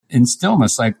in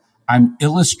stillness. Like I'm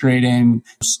illustrating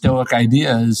Stoic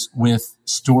ideas with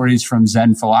stories from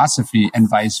Zen philosophy and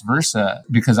vice versa,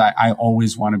 because I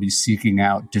always want to be seeking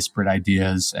out disparate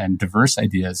ideas and diverse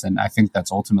ideas. And I think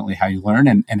that's ultimately how you learn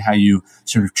and how you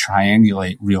sort of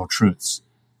triangulate real truths.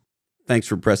 Thanks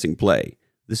for pressing play.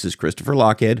 This is Christopher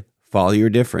Lochhead, Follow Your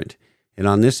Different. And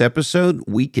on this episode,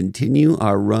 we continue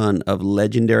our run of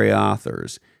legendary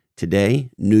authors. Today,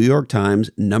 New York Times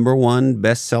 #1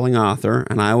 best-selling author,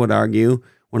 and I would argue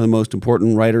one of the most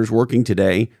important writers working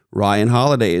today, Ryan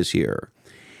Holiday, is here.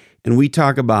 And we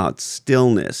talk about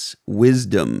stillness,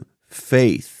 wisdom,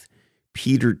 faith,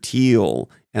 Peter Thiel,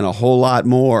 and a whole lot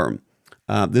more.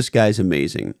 This guy's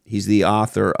amazing. He's the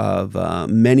author of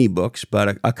many books,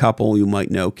 but a couple you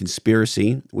might know.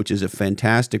 Conspiracy, which is a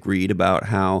fantastic read about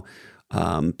how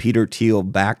Peter Thiel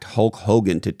backed Hulk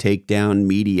Hogan to take down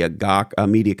media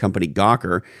company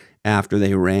Gawker after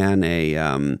they ran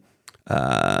a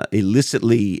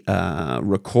illicitly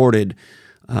recorded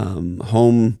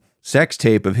home sex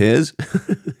tape of his.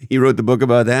 He wrote the book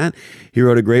about that. He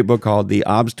wrote a great book called The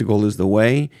Obstacle is the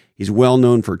Way. He's well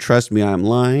known for Trust Me, I'm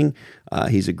Lying.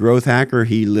 He's a growth hacker.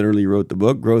 He literally wrote the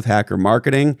book, Growth Hacker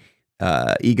Marketing.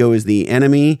 Ego is the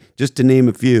Enemy, just to name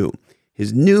a few.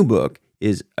 His new book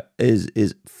is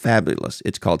fabulous.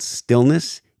 It's called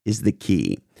Stillness is the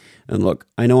Key. And look,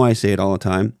 I know I say it all the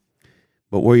time,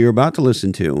 but what you're about to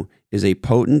listen to is a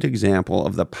potent example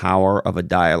of the power of a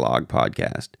dialogue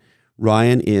podcast.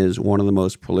 Ryan is one of the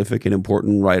most prolific and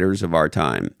important writers of our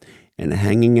time, and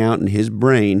hanging out in his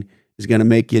brain is going to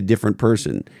make you a different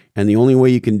person. And the only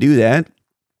way you can do that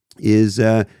is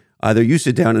either you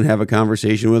sit down and have a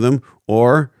conversation with him,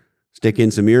 or stick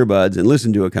in some earbuds and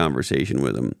listen to a conversation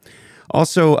with him.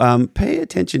 Also, pay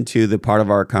attention to the part of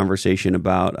our conversation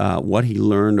about what he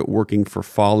learned working for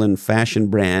fallen fashion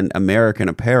brand American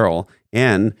Apparel,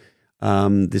 and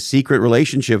the secret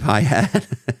relationship I had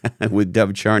with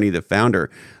Dov Charney, the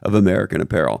founder of American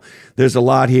Apparel. There's a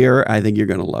lot here. I think you're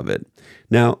going to love it.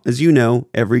 Now, as you know,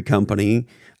 every company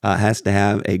has to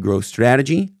have a growth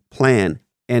strategy, plan,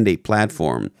 and a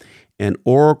platform. And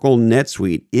Oracle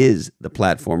NetSuite is the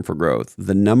platform for growth,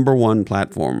 the #1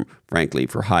 platform, frankly,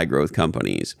 for high growth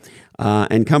companies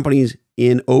and companies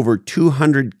in over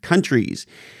 200 countries.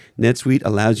 NetSuite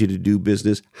allows you to do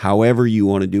business however you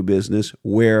want to do business,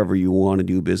 wherever you want to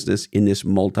do business in this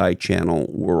multi-channel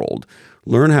world.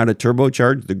 Learn how to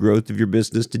turbocharge the growth of your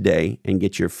business today and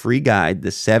get your free guide,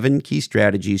 The 7 Key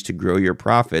Strategies to Grow Your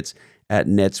Profits, at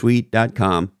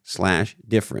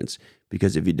netsuite.com/difference.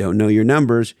 Because if you don't know your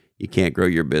numbers, you can't grow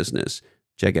your business.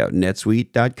 Check out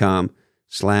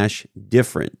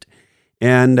netsuite.com/different.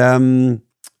 And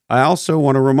I also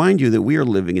want to remind you that we are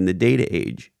living in the data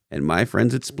age. And my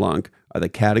friends at Splunk are the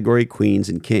category queens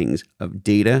and kings of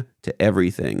data to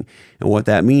everything. And what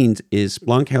that means is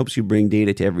Splunk helps you bring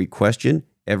data to every question,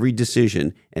 every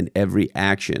decision, and every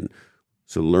action.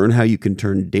 So learn how you can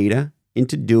turn data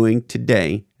into doing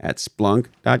today at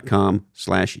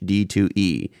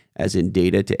splunk.com/D2E, as in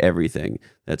data to everything.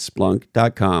 That's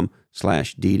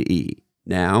splunk.com/D2E.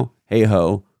 Now, hey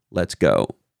ho, let's go.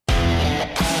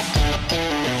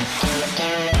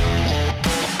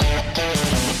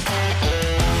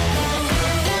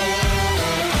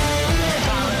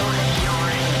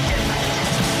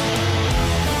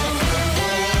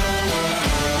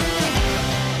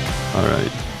 All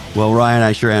right. Well, Ryan,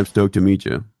 I sure am stoked to meet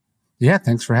you. Yeah,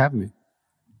 thanks for having me.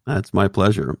 That's my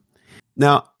pleasure.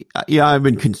 Now, yeah, I've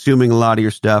been consuming a lot of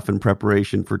your stuff in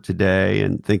preparation for today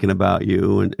and thinking about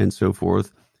you and so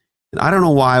forth. And I don't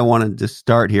know why I wanted to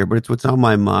start here, but it's what's on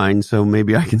my mind, so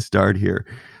maybe I can start here.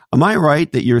 Am I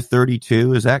right that you're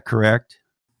 32? Is that correct?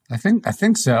 I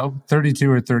think so.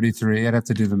 32 or 33. I'd have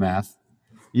to do the math.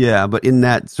 Yeah, but in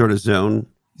that sort of zone.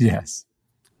 Yes.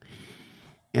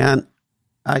 And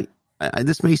I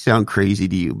this may sound crazy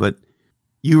to you, but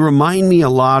you remind me a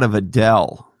lot of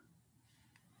Adele.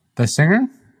 The singer?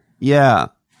 Yeah.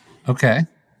 Okay.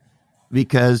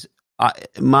 Because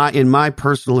in my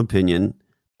personal opinion,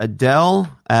 Adele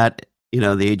at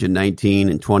the age of 19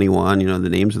 and 21, the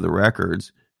names of the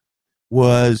records,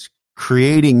 was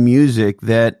creating music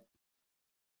that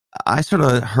I sort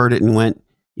of heard it and went,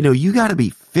 you got to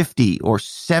be 50 or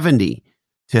 70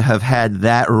 to have had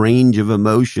that range of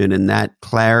emotion and that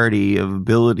clarity of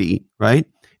ability, right?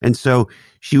 And so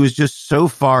she was just so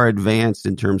far advanced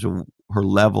in terms of her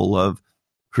level of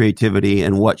creativity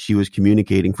and what she was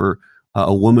communicating for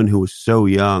a woman who was so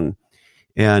young.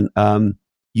 And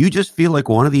you just feel like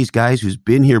one of these guys who's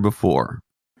been here before.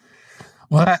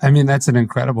 Well, I mean, that's an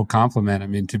incredible compliment. I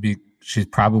mean, to be she's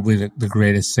probably the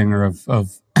greatest singer of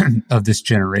of this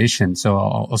generation. So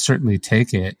I'll certainly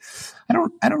take it. I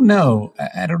don't know.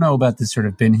 I don't know about this sort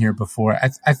of been here before.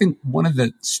 I think one of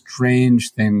the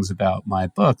strange things about my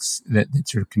books that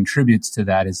sort of contributes to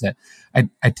that is that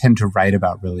I tend to write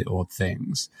about really old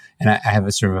things. And I have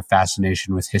a sort of a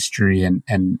fascination with history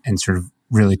and sort of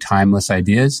really timeless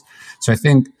ideas. So I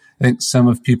think some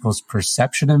of people's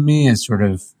perception of me is sort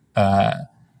of,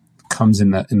 comes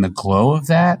in the glow of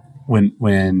that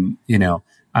when, you know,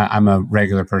 I'm a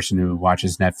regular person who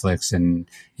watches Netflix and,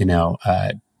 you know,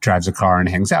 drives a car and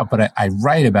hangs out. But I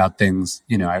write about things,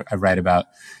 you know, I write about,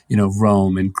 you know,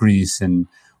 Rome and Greece and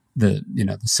the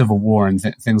Civil War and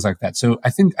things like that. So I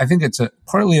think it's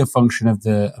partly a function of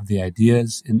the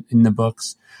ideas in the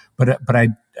books, but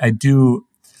I do,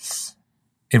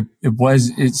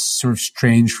 it's sort of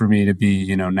strange for me to be,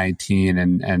 you know, 19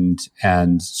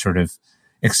 and sort of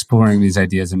exploring these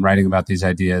ideas and writing about these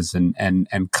ideas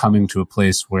and coming to a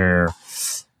place where,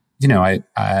 you know,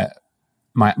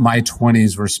 my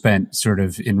 20s were spent sort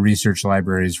of in research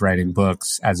libraries writing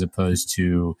books as opposed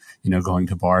to, you know, going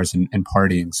to bars and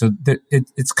partying. So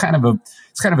it's kind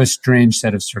of a strange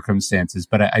set of circumstances,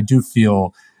 but I do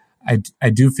feel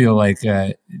like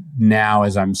now,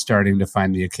 as I'm starting to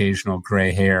find the occasional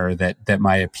gray hair, that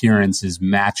my appearance is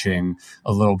matching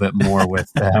a little bit more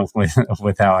with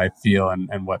how I feel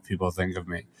and what people think of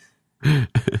me.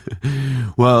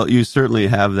 Well, you certainly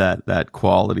have that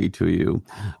quality to you.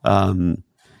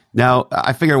 Now,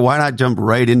 I figure why not jump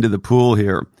right into the pool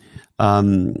here?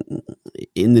 In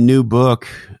the new book,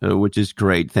 which is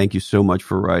great. Thank you so much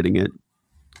for writing it.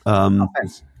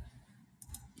 Thanks.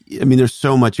 I mean, there's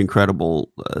so much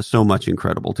incredible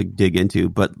to dig into,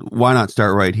 but why not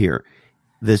start right here?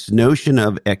 This notion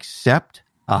of accept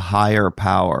a higher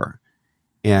power.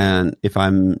 And if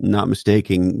I'm not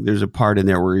mistaken, there's a part in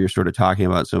there where you're sort of talking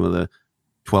about some of the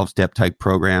 12-step type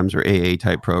programs or AA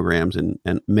type programs, and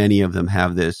many of them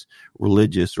have this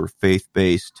religious or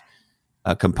faith-based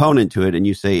component to it. And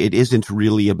you say it isn't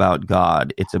really about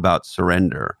God. It's about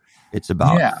surrender. It's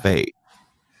about faith.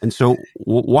 And so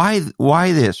why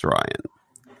this, Ryan?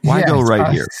 Why go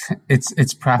right here?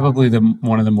 It's probably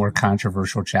one of the more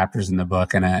controversial chapters in the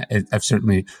book. And I've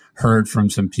certainly heard from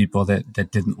some people that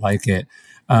didn't like it.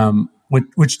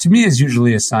 Which to me is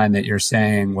usually a sign that you're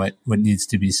saying what needs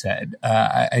to be said.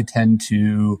 I tend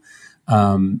to,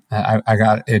 I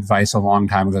got advice a long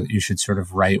time ago that you should sort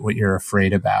of write what you're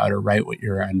afraid about or write what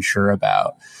you're unsure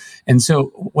about. And so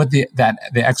what the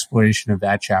exploration of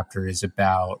that chapter is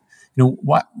about, you know,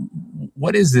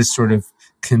 what is this sort of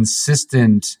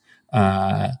consistent,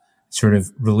 sort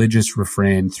of religious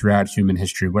refrain throughout human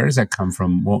history? Where does that come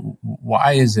from?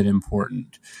 Why is it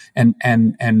important?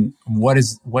 And what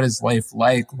is life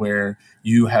like where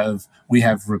we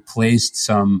have replaced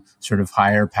some sort of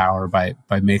higher power by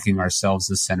making ourselves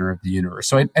the center of the universe?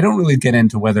 So I don't really get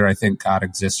into whether I think God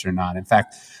exists or not. In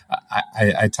fact,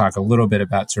 I talk a little bit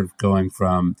about sort of going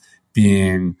from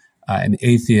being an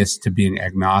atheist to being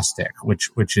agnostic,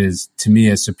 which is to me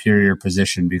a superior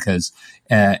position, because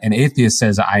an atheist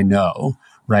says, I know,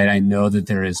 right? I know that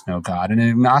there is no God. And an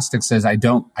agnostic says, I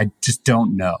just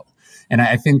don't know. And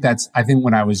I think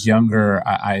when I was younger,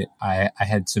 I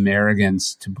had some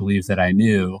arrogance to believe that I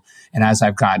knew. And as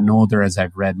I've gotten older, as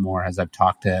I've read more, as I've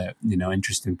talked to, you know,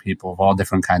 interesting people of all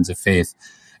different kinds of faith,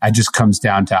 it just comes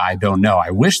down to, I don't know. I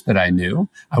wish that I knew.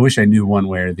 I wish I knew one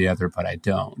way or the other, but I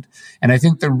don't. And I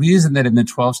think the reason that in the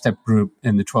 12-step group,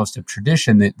 in the 12-step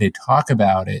tradition, they talk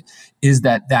about it is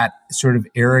that sort of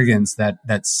arrogance,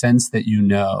 that sense that you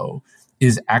know,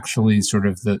 is actually sort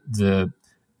of the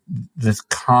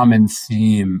common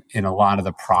theme in a lot of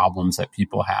the problems that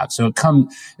people have. So it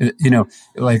comes, you know,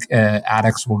 like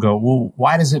addicts will go, well,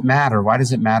 why does it matter? Why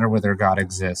does it matter whether God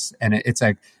exists? And it's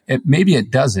like, maybe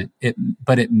it doesn't,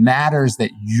 but it matters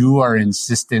that you are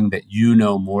insisting that you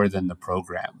know more than the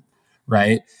program,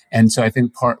 right? And so I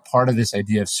think part of this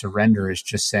idea of surrender is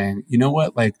just saying, you know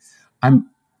what, like I'm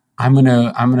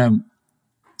gonna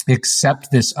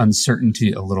accept this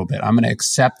uncertainty a little bit. I'm going to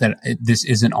accept that this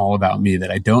isn't all about me,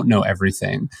 that I don't know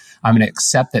everything. I'm going to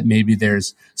accept that maybe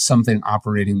there's something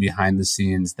operating behind the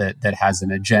scenes that has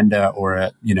an agenda or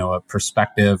a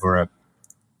perspective or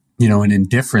an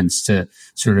indifference to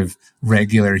sort of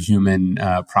regular human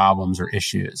problems or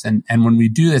issues. And when we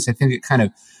do this, I think it kind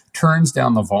of turns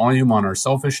down the volume on our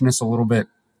selfishness a little bit,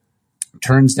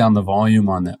 turns down the volume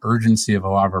on the urgency of a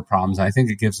lot of our problems. And I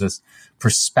think it gives us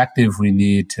perspective we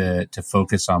need to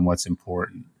focus on what's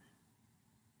important.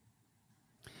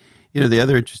 The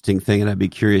other interesting thing, and I'd be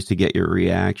curious to get your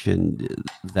reaction,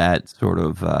 that sort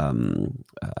of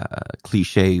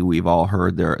cliche we've all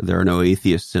heard, there are no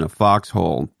atheists in a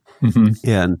foxhole. Mm-hmm.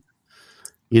 And,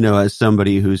 as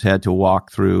somebody who's had to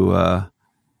walk through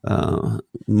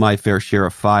my fair share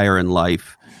of fire in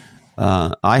life,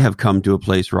 I have come to a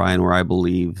place, Ryan, where I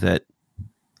believe that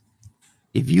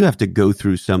if you have to go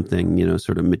through something,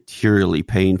 sort of materially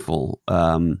painful,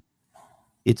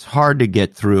 it's hard to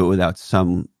get through it without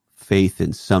some faith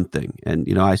in something. And,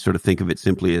 I sort of think of it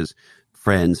simply as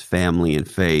friends, family, and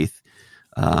faith.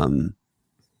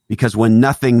 Because when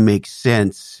nothing makes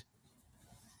sense,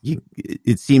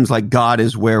 it seems like God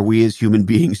is where we as human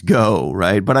beings go,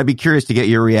 right? But I'd be curious to get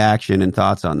your reaction and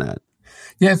thoughts on that.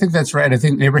 Yeah, I think that's right. I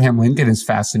think Abraham Lincoln is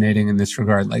fascinating in this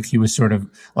regard. Like, he was sort of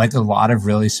like a lot of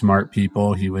really smart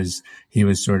people. He was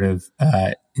sort of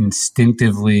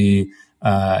instinctively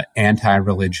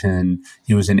anti-religion.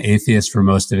 He was an atheist for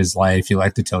most of his life. He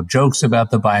liked to tell jokes about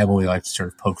the Bible. He liked to sort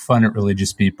of poke fun at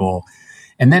religious people.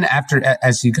 And then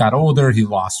as he got older, he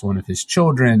lost one of his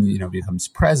children, becomes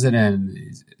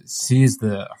president, sees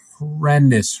the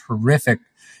horrific,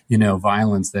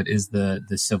 violence that is the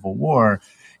Civil War.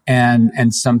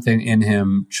 And something in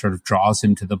him sort of draws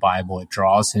him to the Bible. It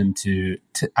draws him he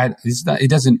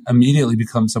doesn't immediately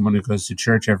become someone who goes to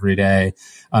church every day.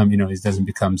 He doesn't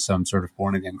become some sort of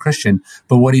born again Christian.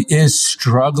 But what he is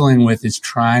struggling with is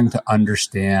trying to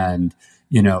understand,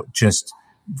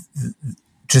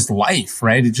 just life,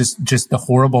 right? Just the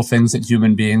horrible things that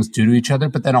human beings do to each other,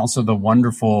 but then also the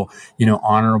wonderful,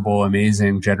 honorable,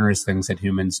 amazing, generous things that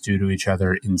humans do to each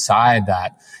other inside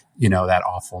that, that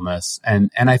awfulness.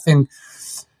 And I think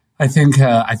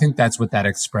that's what that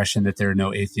expression that there are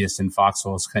no atheists in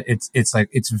foxholes. It's like,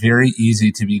 it's very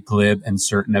easy to be glib and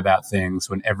certain about things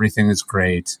when everything is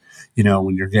great,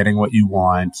 when you're getting what you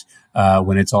want,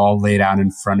 when it's all laid out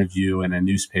in front of you in a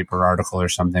newspaper article or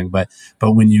something. But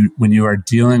when you are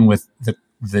dealing with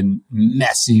the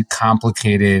messy,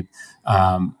 complicated,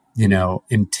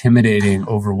 intimidating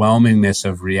overwhelmingness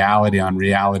of reality on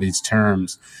reality's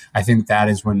terms, I think that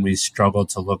is when we struggle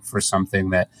to look for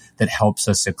something that helps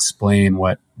us explain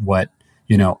what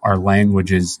our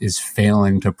language is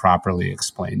failing to properly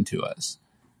explain to us.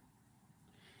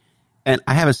 And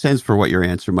I have a sense for what your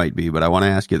answer might be, but I want to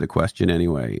ask you the question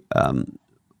anyway.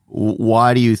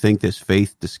 Why do you think this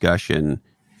faith discussion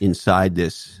inside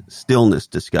this stillness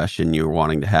discussion you're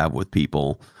wanting to have with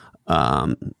people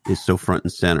is so front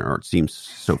and center, or it seems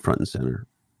so front and center?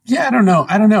 Yeah, I don't know.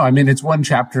 I mean, it's one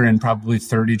chapter in probably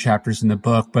 30 chapters in the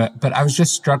book, but I was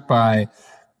just struck by,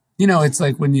 it's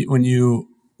like when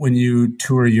you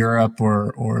tour Europe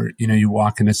or you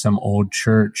walk into some old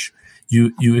church,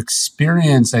 you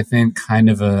experience, I think, kind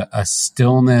of a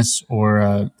stillness or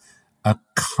a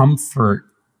comfort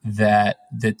that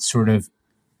sort of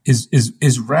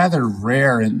is rather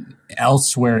rare and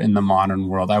elsewhere in the modern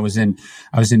world. I was in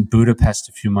Budapest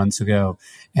a few months ago,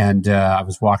 and I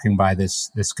was walking by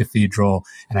this cathedral,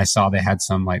 and I saw they had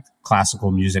some like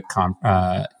classical music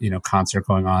concert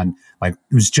going on. Like,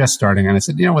 it was just starting, and I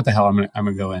said, what the hell, I'm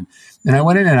gonna go in. And I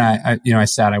went in, and I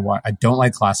sat. I don't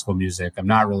like classical music. I'm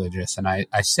not religious, and I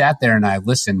sat there and I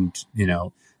listened,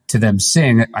 to them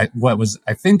sing what was,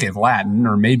 I think, in Latin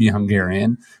or maybe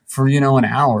Hungarian for, an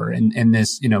hour in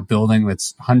this, building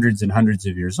that's hundreds and hundreds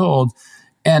of years old.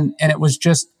 And it was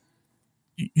just,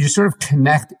 you sort of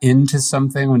connect into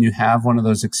something when you have one of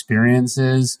those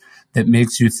experiences that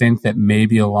makes you think that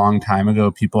maybe a long time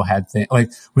ago people had things like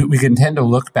we can tend to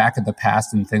look back at the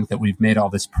past and think that we've made all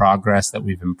this progress, that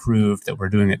we've improved, that we're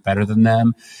doing it better than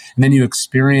them. And then you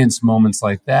experience moments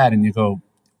like that and you go,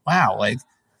 wow, like,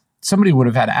 somebody would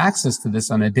have had access to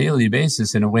this on a daily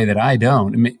basis in a way that I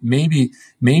don't. Maybe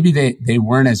they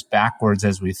weren't as backwards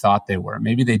as we thought they were.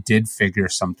 Maybe they did figure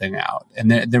something out.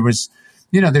 And there was,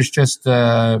 there's just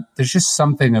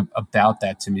something about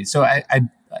that to me. So I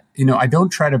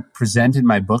don't try to present in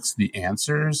my books the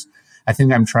answers. I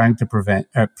think I'm trying to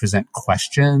present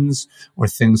questions or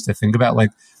things to think about. Like,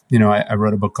 I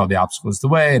wrote a book called The Obstacle is the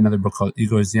Way, another book called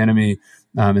Ego is the Enemy,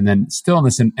 and then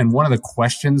Stillness. And one of the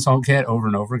questions I'll get over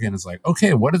and over again is like,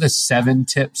 okay, what are the 7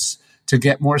 tips to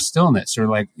get more stillness? Or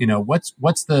like, what's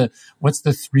the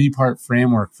 3-part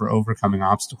framework for overcoming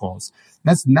obstacles?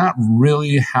 That's not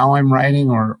really how I'm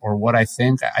writing or what I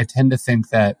think. I tend to think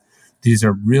that these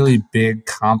are really big,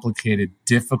 complicated,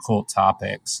 difficult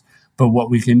topics. But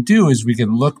what we can do is we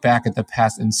can look back at the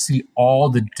past and see all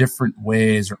the different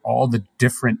ways or all the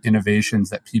different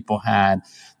innovations that people had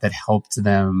that helped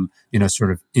them, sort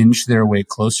of inch their way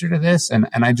closer to this. And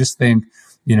I just think,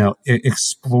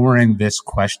 exploring this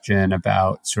question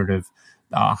about sort of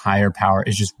a higher power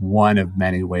is just one of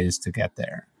many ways to get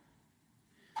there.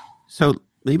 So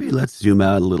maybe let's zoom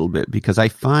out a little bit, because I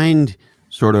find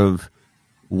sort of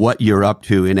what you're up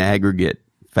to in aggregate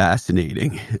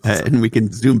fascinating. And we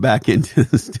can zoom back into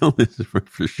the stillness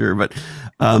for sure. But,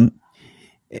 and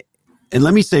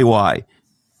let me say why.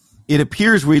 It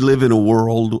appears we live in a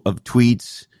world of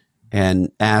tweets and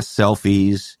ass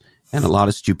selfies and a lot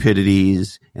of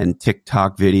stupidities and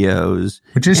TikTok videos.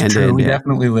 Which is true. We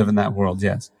definitely live in that world,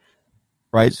 yes.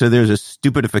 Right? So there's a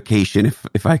stupidification,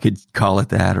 if I could call it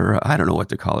that, or I don't know what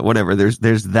to call it, whatever. There's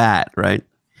that, right?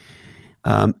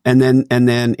 And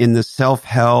then in the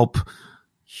self-help,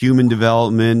 human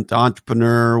development,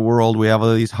 entrepreneur world, we have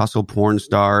all these hustle porn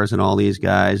stars and all these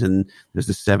guys, and there's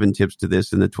the 7 tips to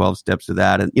this and the 12 steps to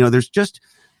that. And, there's just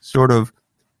sort of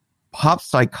pop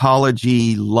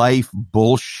psychology, life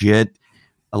bullshit,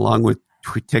 along with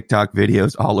TikTok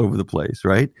videos all over the place,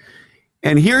 right?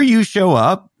 And here you show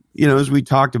up, as we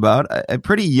talked about, a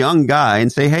pretty young guy, and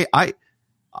say, hey,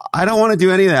 I don't want to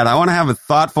do any of that. I want to have a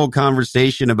thoughtful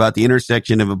conversation about the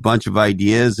intersection of a bunch of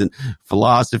ideas and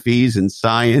philosophies and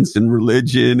science and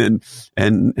religion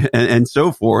and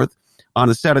so forth on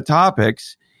a set of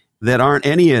topics that aren't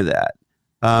any of that.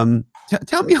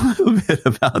 Tell me a little bit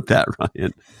about that,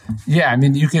 Ryan. Yeah, I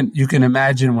mean, you can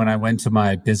imagine when I went to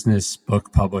my business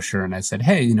book publisher and I said,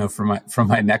 hey, for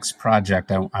my next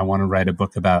project, I want to write a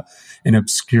book about an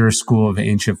obscure school of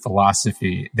ancient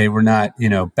philosophy. They were not,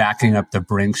 backing up the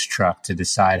Brinks truck to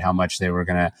decide how much they were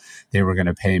gonna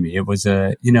pay me. It was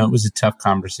a tough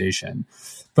conversation,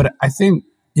 but I think,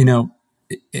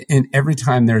 in every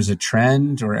time there's a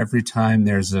trend or every time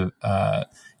there's a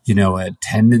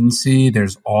tendency,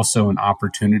 there's also an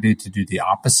opportunity to do the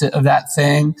opposite of that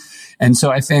thing. And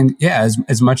so I think, yeah,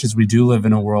 as much as we do live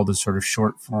in a world of sort of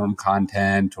short form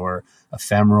content or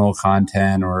ephemeral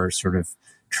content or sort of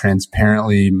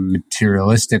transparently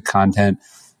materialistic content,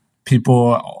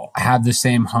 people have the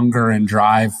same hunger and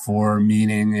drive for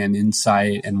meaning and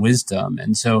insight and wisdom.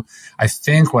 And so I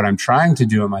think what I'm trying to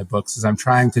do in my books is I'm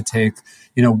trying to take,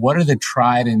 what are the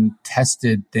tried and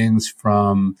tested things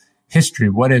from history?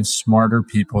 What have smarter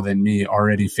people than me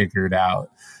already figured out?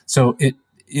 So it,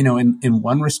 in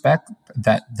one respect,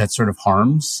 that sort of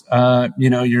harms,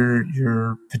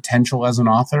 your potential as an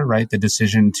author, right? The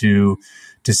decision to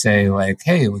say like,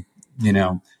 hey,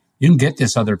 you can get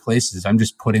this other places. I'm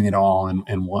just putting it all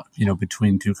in what,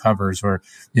 between two covers, or,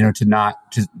 to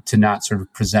not sort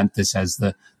of present this as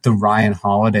the Ryan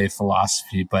Holiday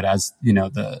philosophy, but as,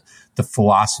 the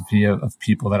philosophy of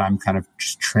people that I'm kind of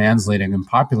just translating and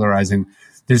popularizing.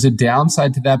 There's a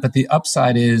downside to that, but the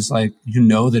upside is like,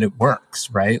 that it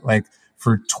works, right? Like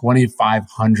for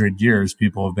 2,500 years,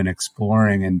 people have been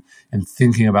exploring and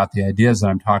thinking about the ideas that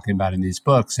I'm talking about in these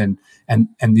books. And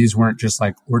these weren't just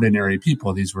like ordinary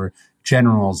people. These were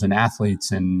generals and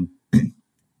athletes and,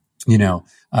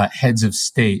 heads of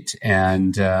state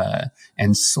and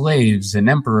slaves and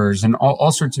emperors and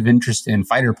all sorts of interesting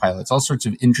fighter pilots, all sorts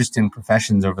of interesting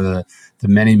professions over the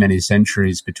many, many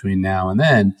centuries between now and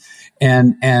then.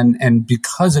 And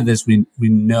because of this, we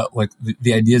know like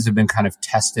the ideas have been kind of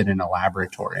tested in a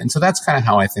laboratory. And so that's kind of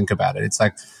how I think about it. It's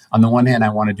like, on the one hand, I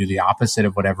want to do the opposite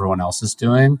of what everyone else is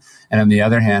doing. And on the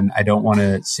other hand, I don't want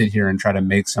to sit here and try to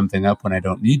make something up when I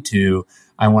don't need to.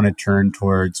 I want to turn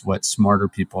towards what smarter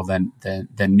people than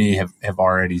me have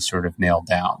already sort of nailed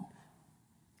down.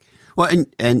 Well,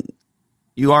 and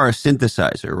you are a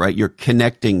synthesizer, right? You're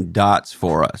connecting dots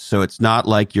for us. So it's not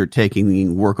like you're taking the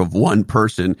work of one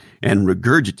person and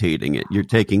regurgitating it. You're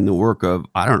taking the work of,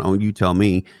 I don't know, you tell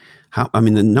me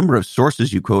the number of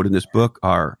sources you quote in this book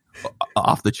are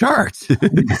off the charts.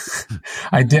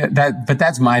 I did that, but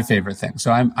that's my favorite thing.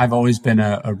 So I've always been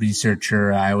a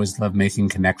researcher. I always love making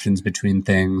connections between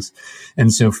things.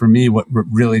 And so for me, what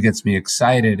really gets me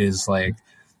excited is like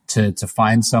to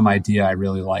find some idea I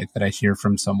really like that I hear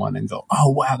from someone and go, oh,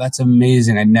 wow, that's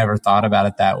amazing. I never thought about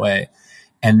it that way.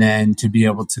 And then to be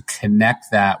able to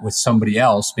connect that with somebody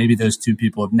else, maybe those two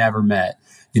people have never met.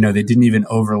 They didn't even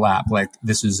overlap. Like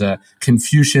this is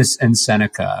Confucius and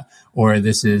Seneca, or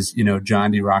this is,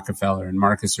 John D. Rockefeller and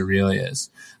Marcus Aurelius.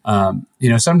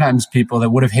 Sometimes people that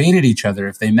would have hated each other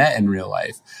if they met in real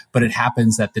life, but it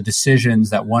happens that the decisions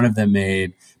that one of them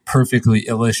made perfectly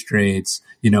illustrates,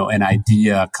 an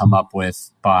idea come up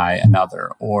with by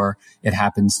another. Or it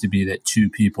happens to be that two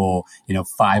people,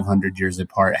 500 years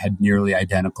apart had nearly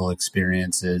identical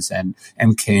experiences and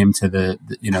came to the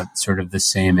sort of the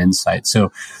same insight.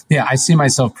 So yeah, I see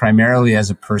myself primarily as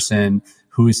a person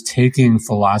who is taking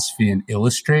philosophy and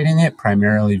illustrating it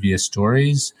primarily via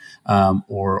stories,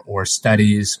 or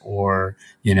studies, or,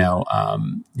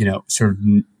 sort of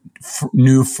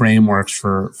new frameworks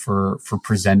for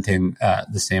presenting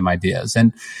the same ideas.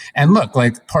 And look,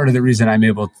 like, part of the reason I'm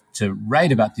able to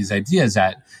write about these ideas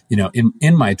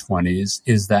in my 20s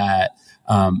is that,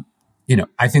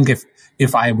 I think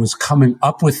if I was coming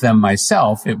up with them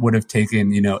myself, it would have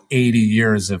taken, 80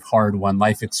 years of hard-won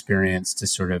life experience to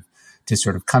sort of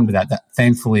come to that.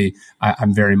 Thankfully,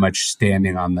 I'm very much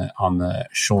standing on the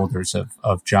shoulders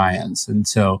of giants. And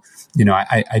so,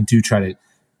 I do try to,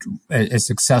 as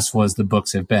successful as the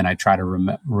books have been, I try to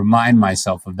remind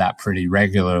myself of that pretty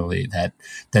regularly, that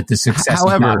the success is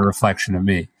not a reflection of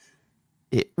me.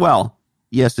 Well,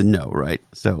 yes and no, right?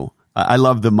 So I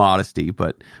love the modesty,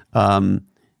 but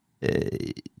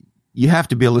you have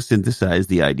to be able to synthesize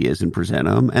the ideas and present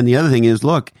them. And the other thing is,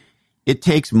 look, it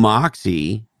takes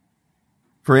moxie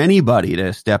for anybody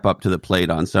to step up to the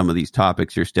plate on some of these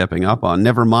topics you're stepping up on.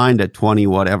 Never mind at 20,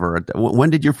 whatever.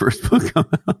 When did your first book come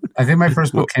out? I think my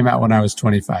first book came out when I was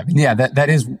 25. And yeah, that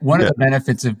is one of the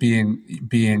benefits of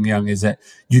being young, is that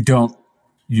you don't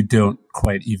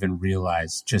quite even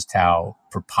realize just how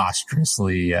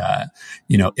preposterously,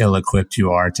 ill-equipped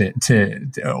you are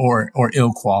or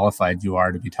ill-qualified you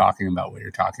are to be talking about what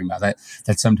you're talking about.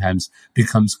 That sometimes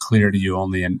becomes clear to you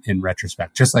only in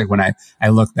retrospect. Just like when I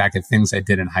look back at things I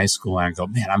did in high school and I go,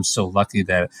 man, I'm so lucky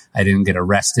that I didn't get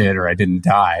arrested or I didn't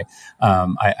die.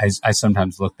 I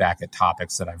sometimes look back at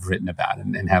topics that I've written about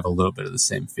and have a little bit of the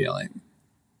same feeling.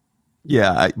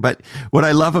 Yeah, but what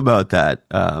I love about that,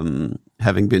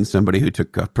 having been somebody who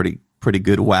took a pretty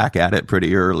good whack at it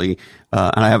pretty early,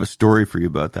 and I have a story for you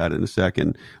about that in a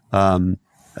second.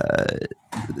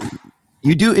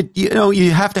 You do it,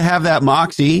 you have to have that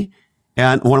moxie.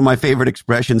 And one of my favorite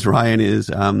expressions, Ryan, is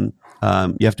you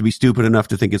have to be stupid enough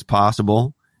to think it's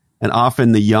possible. And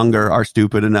often the younger are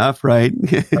stupid enough, right?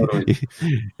 Totally.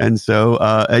 And so,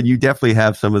 and you definitely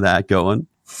have some of that going.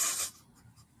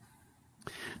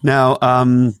 Now,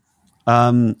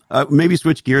 maybe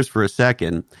switch gears for a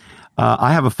second.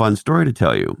 I have a fun story to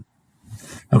tell you.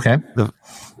 Okay.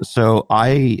 So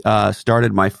I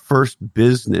started my first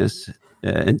business,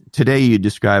 and today you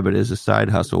describe it as a side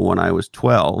hustle, when I was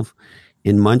 12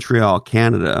 in Montreal,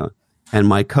 Canada. And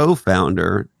my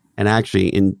co-founder, and actually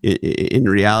in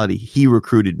reality, he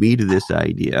recruited me to this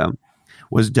idea,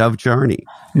 was Dov Charney.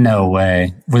 No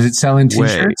way. Was it selling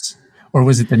T-shirts? Or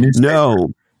was it the newspaper?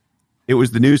 No. It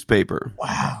was the newspaper.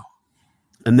 Wow.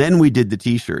 And then we did the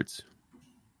T-shirts.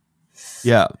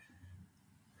 Yeah.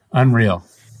 Unreal.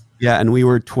 Yeah, and we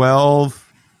were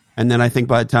 12. And then I think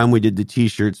by the time we did the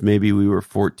T-shirts, maybe we were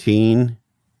 14.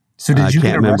 So did you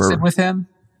get arrested with him?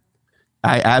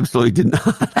 I absolutely did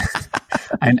not.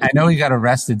 I know he got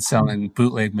arrested selling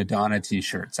bootleg Madonna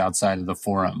T-shirts outside of the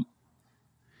Forum.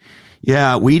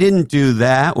 Yeah, we didn't do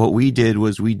that. What we did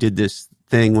was we did this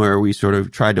thing where we sort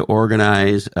of tried to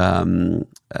organize,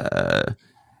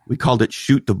 we called it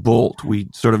Shoot the Bolt. We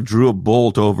sort of drew a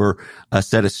bolt over a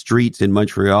set of streets in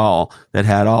Montreal that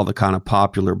had all the kind of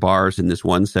popular bars in this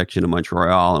one section of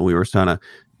Montreal, and we were kind of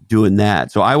doing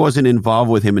that. So I wasn't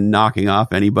involved with him in knocking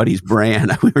off anybody's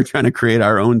brand. We were trying to create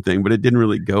our own thing, but it didn't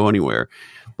really go anywhere.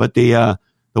 But the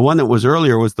one that was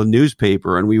earlier was the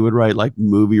newspaper, and we would write like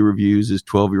movie reviews as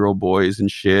 12-year-old boys and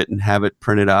shit, and have it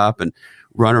printed up and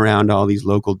run around all these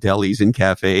local delis and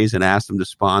cafes and ask them to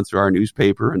sponsor our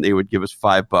newspaper, and they would give us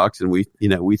 $5, and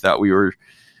we thought we were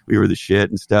the shit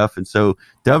and stuff. And so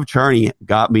Dov Charney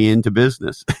got me into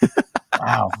business.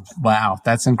 Wow.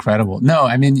 That's incredible. No,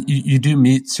 I mean, you do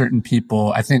meet certain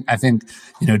people. I think,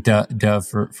 Dov,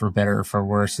 for better or for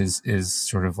worse, is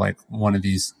sort of like one of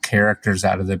these characters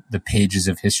out of the pages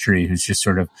of history, who's just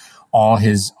sort of all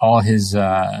his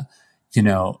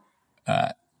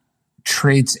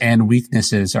traits and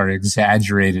weaknesses are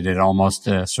exaggerated at almost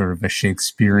a sort of a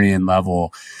Shakespearean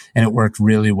level. And it worked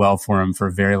really well for him for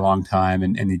a very long time.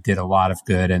 And he did a lot of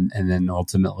good. And then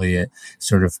ultimately it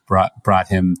sort of brought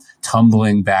him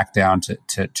tumbling back down to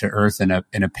earth in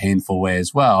a painful way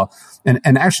as well.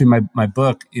 And actually my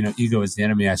book, Ego is the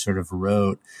Enemy, I sort of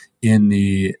wrote in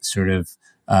the sort of,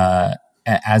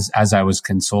 as I was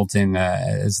consulting,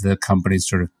 as the company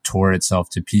sort of tore itself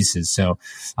to pieces. So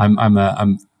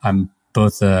I'm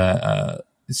both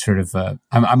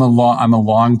I'm a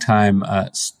long time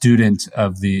student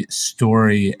of the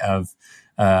story of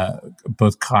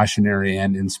both cautionary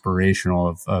and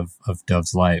inspirational of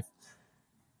Dov's life.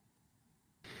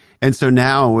 And so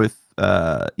now with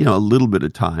a little bit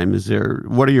of time,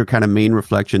 what are your kind of main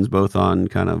reflections both on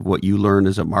kind of what you learned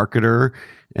as a marketer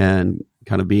and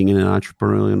kind of being in an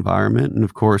entrepreneurial environment. And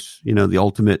of course, the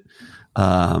ultimate,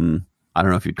 I don't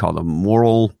know if you'd call them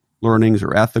moral learnings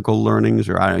or ethical learnings,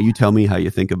 or I don't know, you tell me how you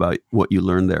think about what you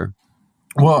learned there.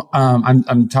 Well,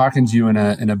 I'm talking to you in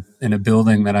a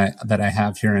building that I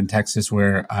have here in Texas,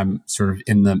 where I'm sort of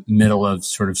in the middle of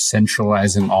sort of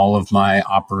centralizing all of my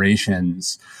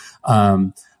operations.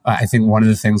 I think one of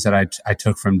the things that I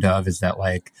took from Dove is that,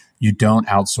 like, you don't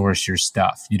outsource your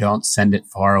stuff. You don't send it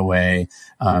far away.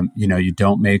 You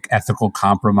don't make ethical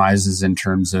compromises in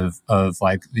terms of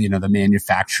like, the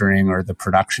manufacturing or the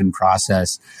production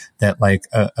process that, like,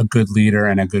 a good leader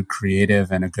and a good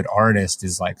creative and a good artist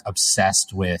is, like,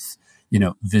 obsessed with,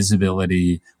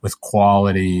 visibility, with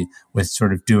quality, with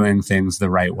sort of doing things the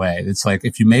right way. It's like,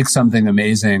 if you make something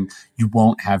amazing, you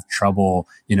won't have trouble,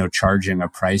 charging a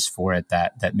price for it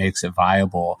that makes it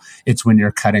viable. It's when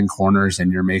you're cutting corners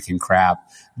and you're making crap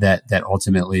that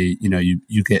ultimately,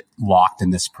 you get locked in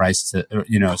this price to,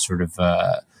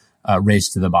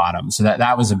 race to the bottom. So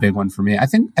that was a big one for me. I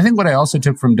think what I also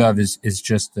took from Dove is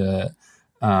just the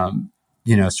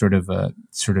the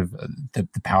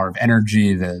power of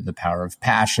energy, the power of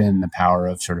passion, the power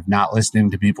of sort of not listening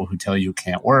to people who tell you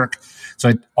can't work.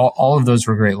 So all of those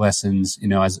were great lessons.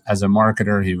 As a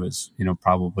marketer, he was,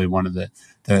 probably one of the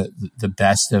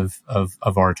best of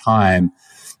our time.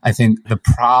 I think the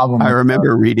problem. I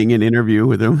remember reading an interview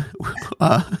with him.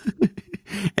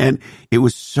 And it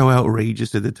was so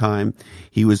outrageous at the time.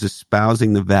 He was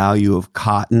espousing the value of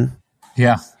cotton.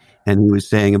 Yeah. And he was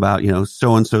saying about,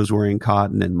 so-and-so's wearing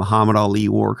cotton and Muhammad Ali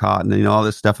wore cotton and all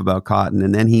this stuff about cotton.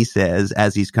 And then he says,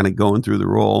 as he's kind of going through the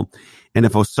role, and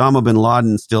if Osama bin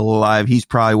Laden's still alive, he's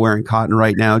probably wearing cotton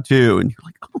right now too. And you're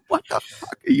like, oh, what the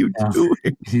fuck are you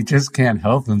doing? He just can't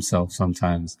help himself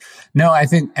sometimes. No, I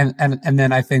think, and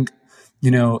then I think,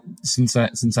 since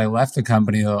I left the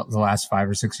company the last 5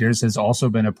 or 6 years has also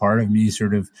been a part of me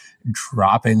sort of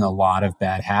dropping a lot of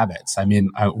bad habits. I mean,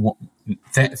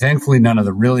 thankfully, none of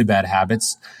the really bad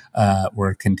habits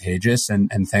were contagious,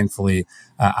 and thankfully,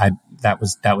 that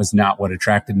was not what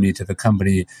attracted me to the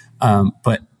company.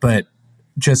 But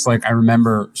just like I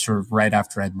remember, sort of right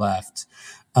after I'd left,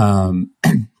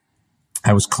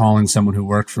 I was calling someone who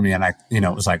worked for me, and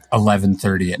it was like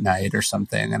 11:30 at night or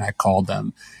something. And I called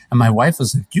them, and my wife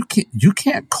was like, you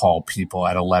can't call people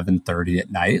at 11:30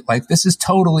 at night. Like, this is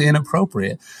totally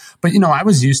inappropriate. But, I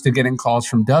was used to getting calls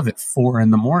from Dove at 4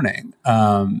 a.m.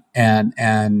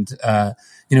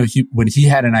 When he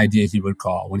had an idea, he would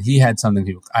call. When he had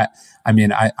something,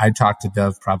 I talked to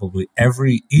Dove probably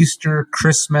every Easter,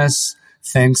 Christmas,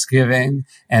 Thanksgiving,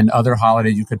 and other holiday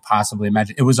you could possibly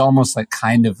imagine. It was almost like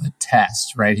kind of a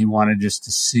test, right? He wanted just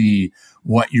to see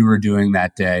what you were doing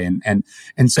that day. And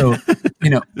so,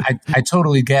 I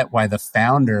totally get why the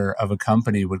founder of a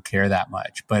company would care that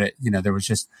much, but there was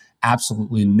just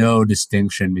absolutely no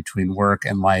distinction between work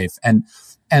and life. And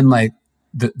like,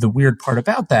 the weird part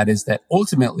about that is that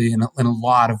ultimately, in a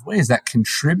lot of ways, that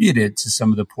contributed to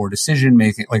some of the poor decision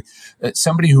making. Like,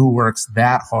 somebody who works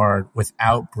that hard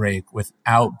without break,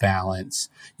 without balance,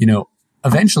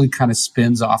 eventually kind of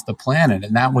spins off the planet,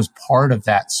 and that was part of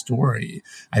that story,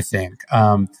 I think.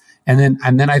 And then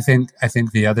I think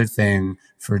the other thing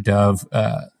for Dove,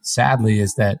 sadly,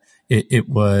 is that it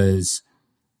was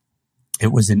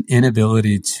an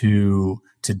inability to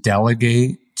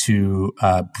delegate, to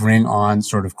bring on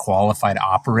sort of qualified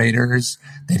operators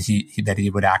that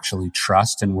he would actually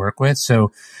trust and work with.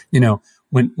 So,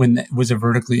 when it was a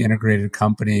vertically integrated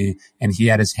company and he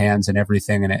had his hands in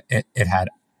everything, and it had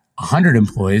 100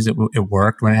 employees, it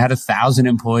worked. When it had 1,000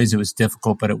 employees, it was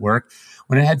difficult, but it worked.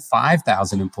 When it had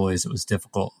 5,000 employees, it was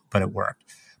difficult, but it worked.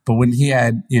 But when he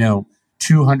had,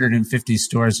 250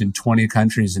 stores in 20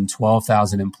 countries and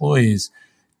 12,000 employees,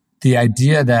 the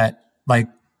idea that, like,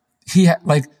 he had,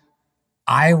 like,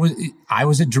 I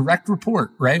was a direct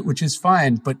report, right? Which is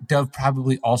fine, but Dove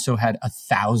probably also had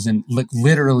 1,000, like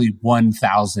literally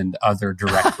 1,000 other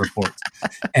direct reports.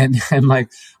 and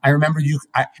like, I remember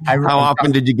how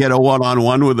often did you get a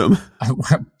one-on-one with them?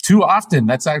 Too often.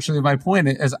 That's actually my point.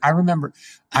 As I remember,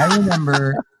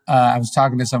 I was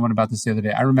talking to someone about this the other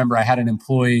day. I remember I had an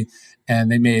employee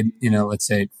and they made, let's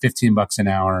say $15 an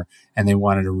hour, and they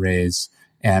wanted a raise.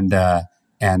 And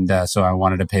so I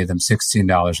wanted to pay them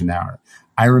 $16 an hour.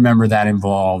 I remember that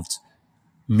involved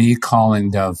me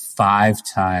calling Dove 5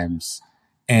 times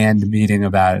and meeting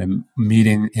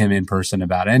him in person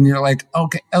about it. And you're like,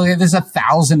 okay, this is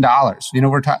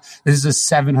 $1,000. This is a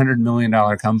 $700 million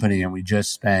company, and we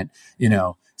just spent,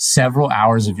 several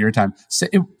hours of your time. So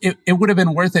it would have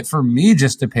been worth it for me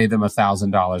just to pay them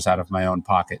 $1,000 out of my own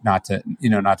pocket, not to.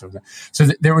 So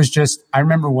there was just, I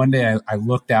remember one day I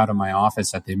looked out of my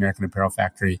office at the American Apparel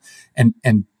Factory and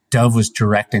Dove was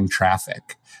directing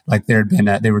traffic. Like there had been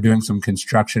they were doing some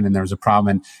construction and there was a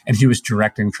problem and he was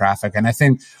directing traffic. And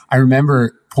I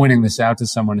remember pointing this out to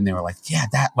someone and they were like, yeah,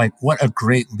 what a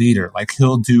great leader. Like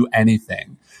he'll do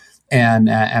anything. And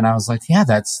I was like, yeah,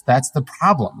 that's the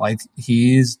problem. Like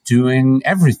he's doing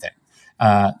everything.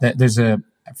 I think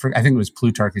it was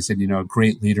Plutarch. He said, a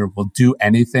great leader will do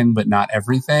anything, but not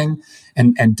everything.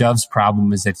 And Dove's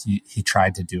problem is that he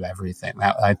tried to do everything.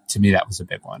 To me, that was a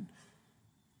big one.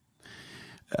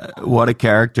 What a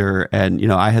character. And,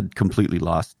 I had completely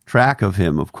lost track of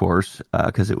him, of course,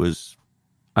 because it was,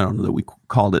 I don't know that we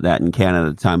called it that in Canada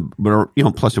at the time, but,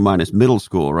 plus or minus middle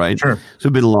school, right? Sure. So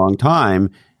it'd been a long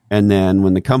time. And then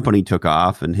when the company took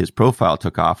off and his profile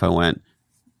took off, I went,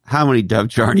 how many Dov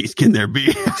Charneys can there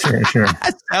be? Sure.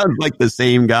 That sounds like the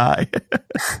same guy.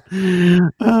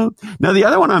 Now, the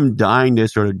other one I'm dying to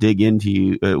sort of dig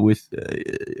into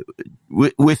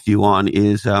with you on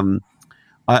is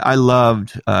I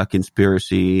loved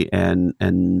Conspiracy and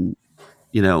the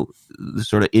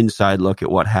sort of inside look at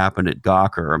what happened at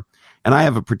Gawker. And I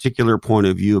have a particular point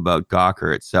of view about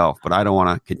Gawker itself, but I don't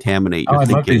want to contaminate your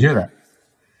thinking. I'd love to hear that.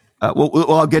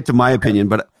 Well, I'll get to my opinion,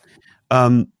 but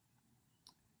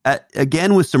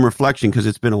again, with some reflection, because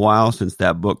it's been a while since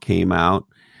that book came out.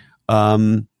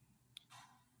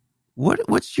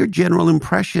 What's your general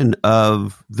impression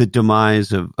of the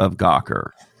demise of Gawker?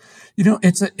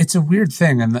 It's a weird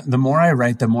thing. And the more I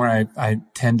write, the more I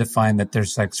tend to find that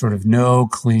there's like sort of no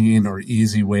clean or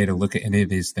easy way to look at any of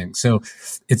these things. So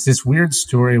it's this weird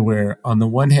story where on the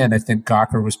one hand, I think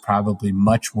Gawker was probably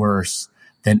much worse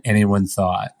than anyone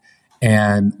thought.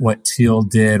 And what Thiel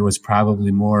did was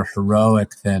probably more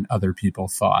heroic than other people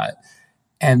thought.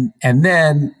 And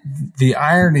then the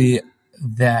irony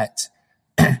that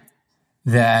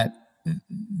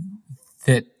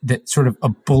sort of a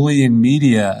bullying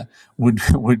media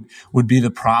would be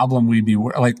the problem we'd be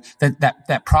like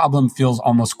that problem feels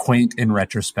almost quaint in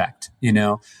retrospect.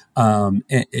 Media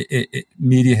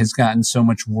has gotten so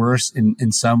much worse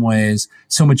in some ways,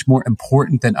 so much more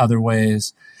important than other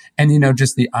ways. And,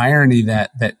 just the irony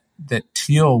that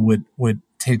Thiel would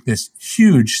take this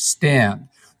huge stand,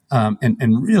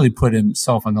 and really put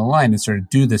himself on the line and sort of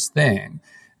do this thing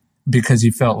because he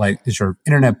felt like the sort of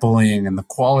internet bullying and the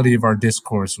quality of our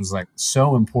discourse was like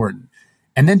so important.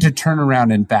 And then to turn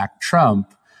around and back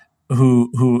Trump,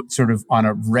 who sort of on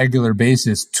a regular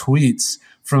basis tweets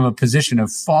from a position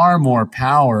of far more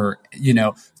power,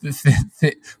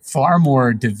 far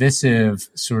more divisive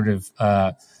sort of,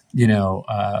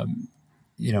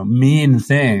 mean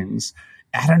things.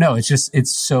 I don't know.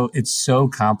 It's so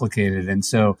complicated. And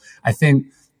so I think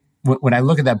when I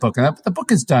look at that book, and the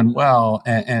book is done well,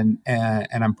 and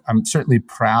I'm certainly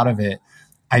proud of it.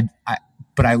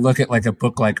 But I look at like a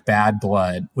book like Bad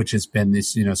Blood, which has been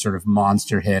this, sort of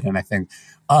monster hit. And I think,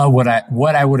 what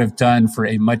I would have done for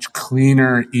a much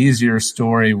cleaner, easier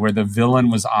story where the villain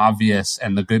was obvious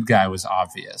and the good guy was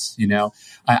obvious.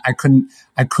 I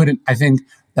think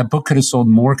that book could have sold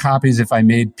more copies if I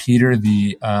made Peter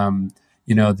the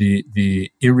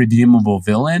irredeemable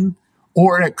villain,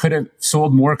 or it could have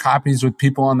sold more copies with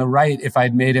people on the right if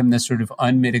I'd made him this sort of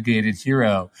unmitigated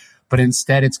hero. But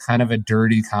instead, it's kind of a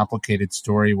dirty, complicated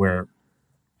story where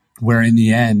in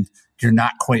the end, you're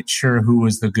not quite sure who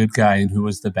was the good guy and who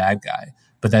was the bad guy.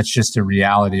 But that's just a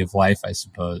reality of life, I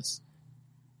suppose.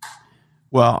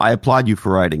 Well, I applaud you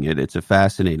for writing it. It's a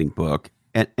fascinating book.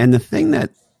 And the thing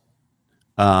that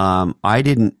I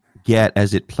didn't get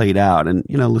as it played out, and,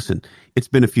 listen, it's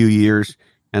been a few years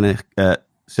and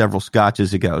several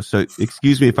scotches ago. So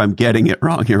excuse me if I'm getting it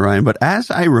wrong here, Ryan. But as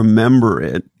I remember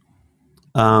it,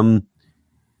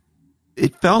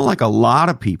 it felt like a lot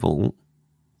of people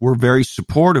were very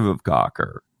supportive of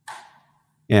Gawker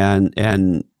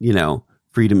and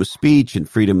freedom of speech and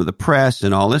freedom of the press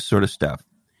and all this sort of stuff.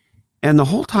 And the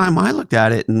whole time I looked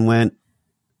at it and went,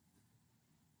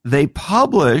 they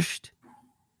published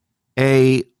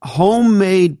a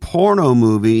homemade porno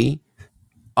movie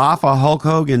off of Hulk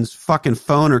Hogan's fucking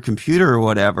phone or computer or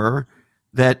whatever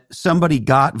that somebody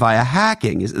got via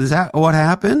hacking. Is that what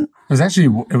happened? It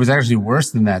was actually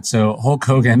worse than that. So Hulk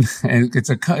Hogan, and it's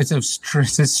a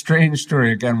strange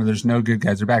story again, where there's no good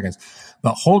guys or bad guys,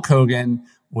 but Hulk Hogan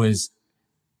was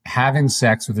having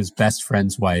sex with his best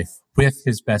friend's wife with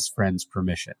his best friend's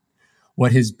permission.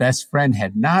 What his best friend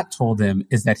had not told him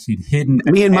is that he'd hidden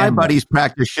Me and my buddies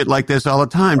practice shit like this all the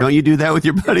time. Don't you do that with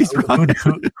your buddies?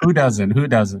 Who doesn't? Who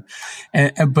doesn't?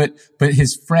 But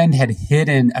his friend had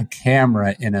hidden a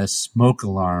camera in a smoke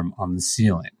alarm on the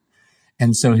ceiling.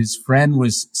 And so his friend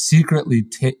was secretly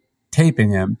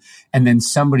taping him, and then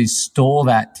somebody stole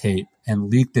that tape and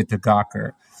leaked it to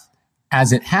Gawker.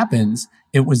 As it happens,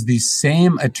 it was the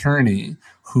same attorney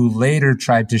who later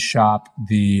tried to shop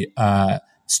the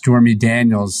Stormy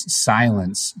Daniels'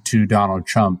 silence to Donald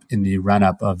Trump in the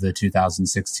run-up of the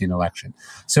 2016 election.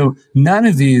 So none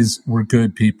of these were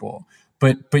good people.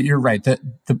 But you're right.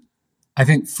 I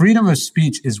think freedom of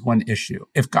speech is one issue.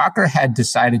 If Gawker had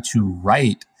decided to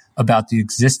write about the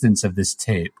existence of this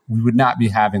tape, we would not be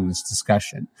having this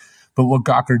discussion. But what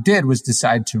Gawker did was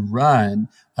decide to run,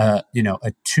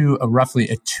 roughly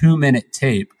a 2-minute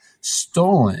tape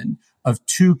stolen of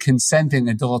 2 consenting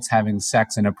adults having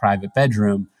sex in a private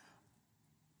bedroom.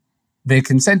 They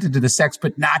consented to the sex,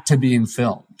 but not to being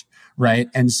filmed, right?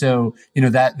 And so,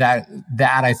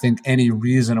 that I think any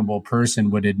reasonable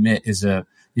person would admit is an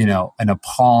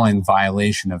appalling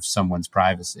violation of someone's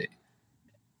privacy.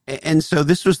 And so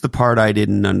this was the part I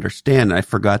didn't understand. I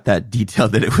forgot that detail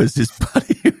that it was his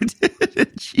buddy who did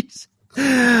it. Jeez.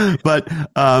 But,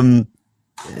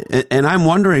 and I'm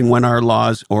wondering when our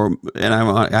laws, and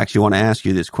I actually want to ask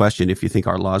you this question, if you think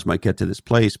our laws might get to this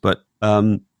place, but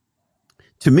to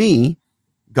me,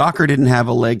 Gawker didn't have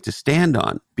a leg to stand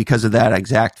on because of that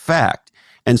exact fact.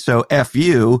 And so F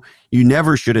you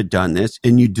never should have done this,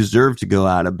 and you deserve to go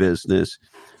out of business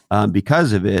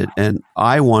because of it. And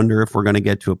I wonder if we're going to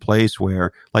get to a place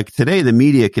where, like today, the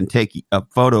media can take a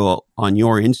photo on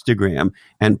your Instagram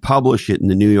and publish it in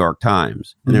the New York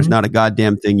Times. And there's not a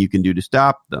goddamn thing you can do to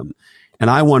stop them. And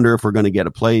I wonder if we're going to get to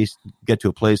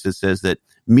a place that says that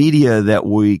media that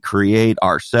we create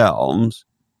ourselves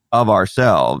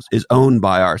is owned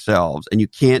by ourselves, and you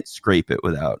can't scrape it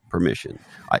without permission.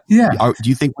 Do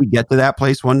you think we get to that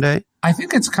place one day? I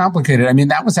think it's complicated. I mean,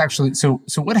 that was actually, so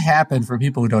what happened, for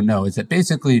people who don't know, is that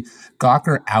basically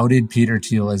Gawker outed Peter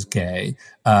Thiel as gay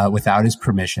without his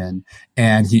permission.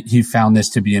 And he found this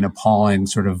to be an appalling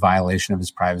sort of violation of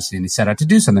his privacy, and he set out to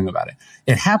do something about it.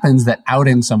 It happens that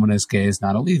outing someone as gay is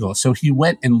not illegal. So he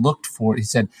went and he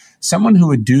said, someone who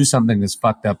would do something as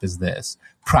fucked up as this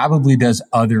probably does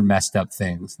other messed up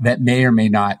things that may or may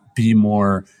not be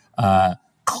more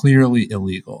clearly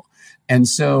illegal. And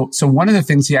so one of the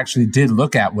things he actually did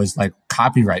look at was like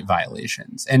copyright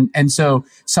violations. And so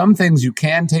some things you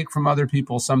can take from other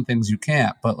people, some things you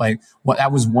can't. But like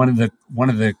that was one of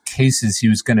the cases he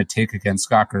was going to take against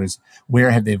Gawker is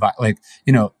where have they,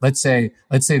 let's say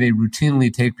they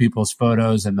routinely take people's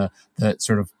photos and the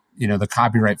sort of, the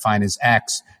copyright fine is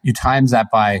X. You times that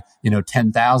by,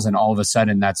 10,000, all of a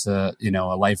sudden that's a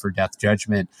life or death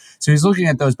judgment. So he's looking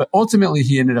at those, but ultimately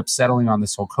he ended up settling on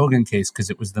this Hulk Hogan case because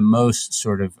it was the most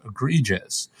sort of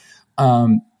egregious.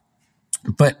 But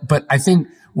I think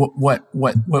what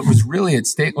was really at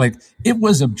stake, like it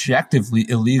was objectively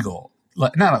illegal,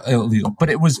 not illegal,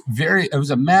 but it was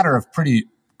a matter of pretty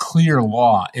clear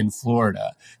law in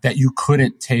Florida that you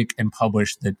couldn't take and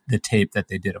publish the tape that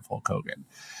they did of Hulk Hogan.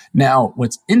 Now,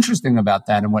 what's interesting about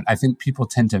that, and what I think people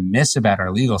tend to miss about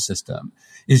our legal system,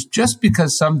 is just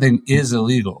because something is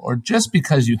illegal or just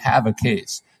because you have a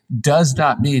case does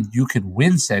not mean you could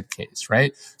win said case,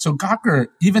 right? So Gawker,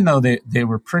 even though they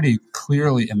were pretty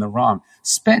clearly in the wrong,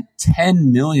 spent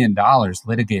 $10 million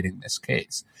litigating this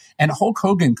case. And Hulk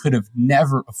Hogan could have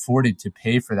never afforded to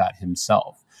pay for that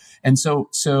himself. And so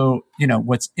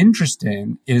what's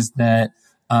interesting is that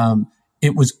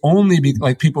it was only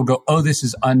like people go, oh, this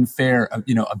is unfair.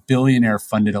 A billionaire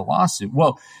funded a lawsuit.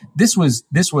 Well, this was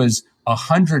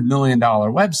 $100 million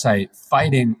website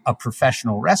fighting a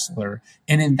professional wrestler.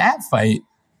 And in that fight,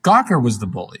 Gawker was the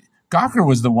bully. Gawker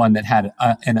was the one that had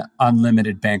an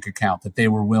unlimited bank account that they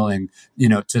were willing,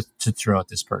 to throw at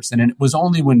this person. And it was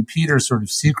only when Peter sort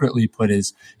of secretly put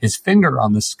his finger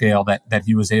on the scale that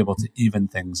he was able to even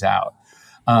things out.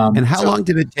 And how long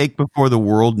did it take before the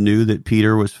world knew that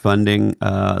Peter was funding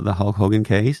the Hulk Hogan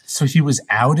case? So he was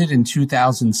outed in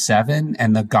 2007,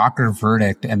 and the Gawker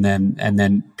verdict, and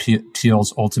then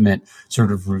Thiel's ultimate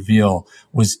sort of reveal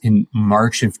was in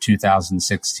March of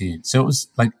 2016. So it was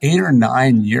like 8 or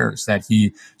 9 years that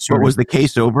he. Was the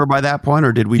case over by that point,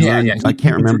 or did we learn? Yeah, I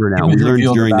can't remember now. We learned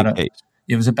during the case.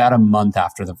 It was about a month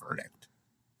after the verdict.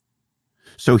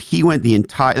 So he went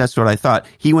that's what I thought.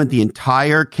 He went the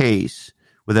entire case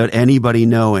without anybody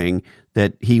knowing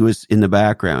that he was in the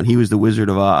background. He was the Wizard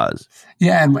of Oz.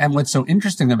 Yeah, and what's so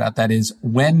interesting about that is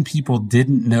when people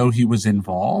didn't know he was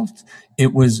involved,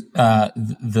 it was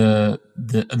the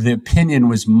opinion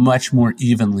was much more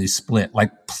evenly split.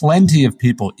 Like plenty of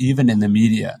people, even in the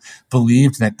media,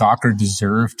 believed that Gawker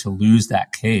deserved to lose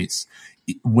that case.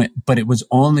 But it was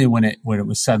only when it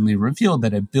was suddenly revealed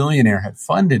that a billionaire had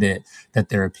funded it that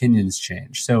their opinions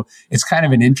changed. So it's kind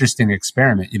of an interesting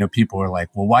experiment. People were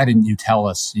like, well, why didn't you tell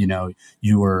us,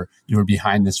 you were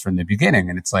behind this from the beginning?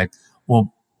 And it's like,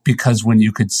 well, because when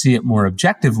you could see it more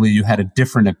objectively, you had a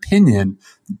different opinion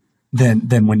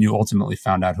than when you ultimately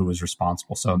found out who was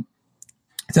responsible. So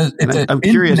it's an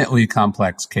infinitely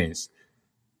complex case.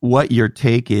 What your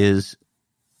take is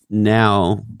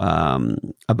now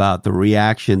about the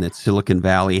reaction that Silicon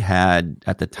Valley had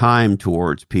at the time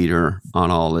towards Peter on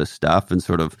all this stuff, and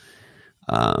sort of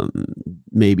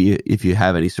maybe if you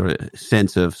have any sort of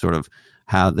sense of sort of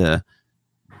how the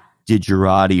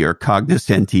digerati or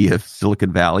cognoscenti of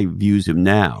Silicon Valley views him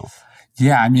now.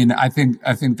 Yeah, I mean, I think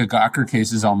the Gawker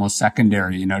case is almost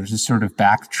secondary. To sort of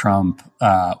back Trump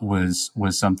was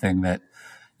something that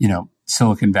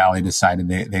Silicon Valley decided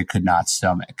they could not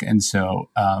stomach, and so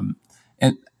I'm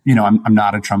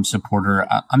not a Trump supporter.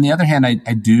 On the other hand, I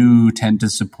do tend to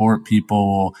support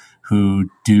people who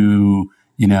do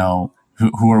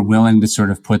who are willing to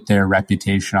sort of put their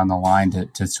reputation on the line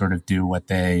to sort of do what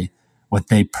they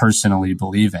personally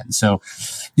believe in. So,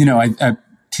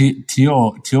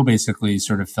 Thiel basically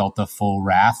sort of felt the full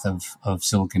wrath of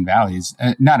Silicon Valley. He's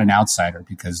not an outsider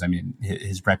because, I mean,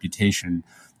 his reputation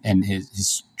and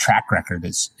his track record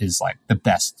is like the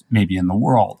best maybe in the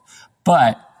world.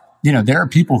 But, there are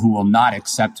people who will not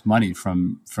accept money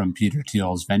from Peter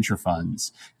Thiel's venture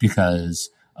funds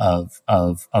because of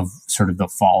sort of the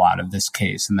fallout of this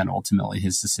case and then ultimately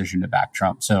his decision to back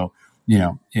Trump. So,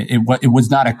 it was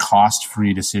not a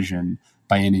cost-free decision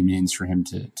by any means for him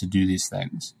to do these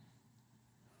things.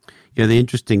 Yeah, the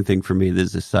interesting thing for me, this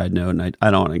is a side note, and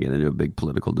I don't want to get into a big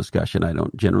political discussion. I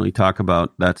don't generally talk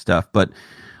about that stuff, but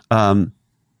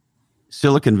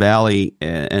Silicon Valley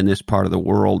and this part of the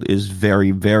world is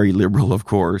very, very liberal, of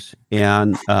course.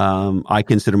 And I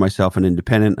consider myself an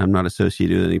independent. I'm not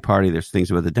associated with any party. There's things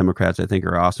about the Democrats I think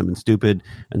are awesome and stupid,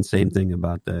 and same thing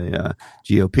about the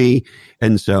GOP.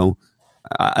 And so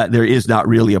there is not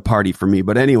really a party for me.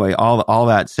 But anyway, all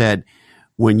that said,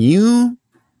 when you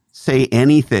say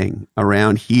anything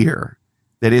around here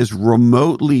that is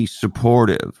remotely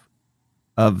supportive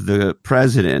of the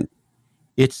president,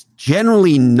 it's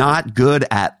generally not good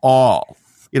at all.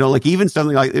 Like even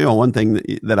something like, one thing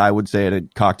that I would say at a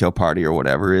cocktail party or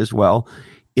whatever is, well,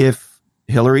 if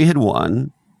Hillary had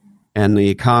won and the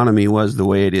economy was the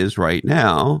way it is right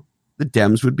now, the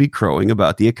Dems would be crowing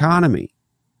about the economy.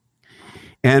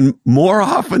 And more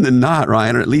often than not,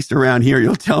 Ryan, or at least around here,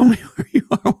 you'll tell me where you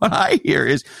are. What I hear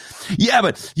is, yeah,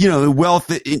 but the wealth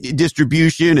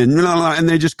distribution and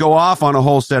they just go off on a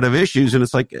whole set of issues. And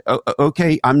it's like,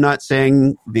 okay, I'm not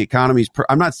saying the economy's,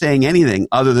 I'm not saying anything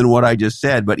other than what I just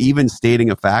said. But even stating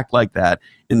a fact like that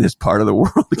in this part of the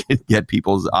world can get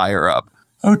people's ire up.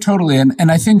 Oh, totally.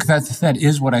 And I think that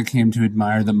is what I came to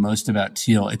admire the most about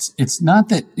Thiel. It's not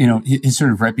that, his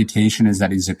sort of reputation is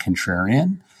that he's a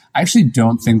contrarian. I actually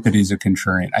don't think that he's a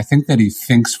contrarian. I think that he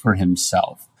thinks for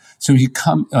himself. So he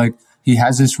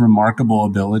has this remarkable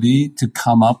ability to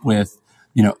come up with,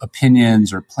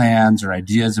 opinions or plans or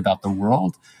ideas about the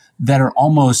world that are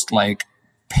almost like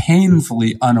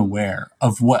painfully unaware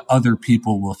of what other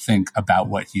people will think about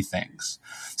what he thinks.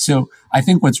 So I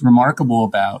think what's remarkable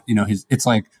about, it's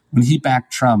like when he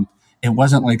backed Trump, it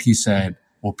wasn't like he said,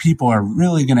 well, people are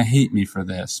really going to hate me for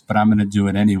this, but I'm going to do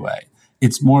it anyway.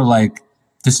 It's more like,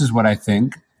 this is what I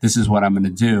think. This is what I'm going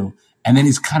to do. And then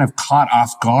he's kind of caught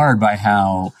off guard by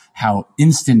how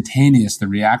instantaneous the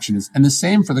reaction is. And the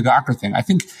same for the Gawker thing. I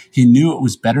think he knew it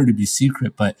was better to be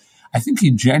secret, but I think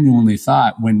he genuinely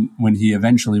thought when he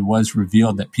eventually was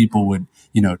revealed that people would,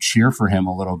 cheer for him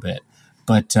a little bit.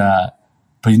 But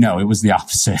it was the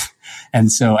opposite.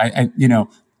 And so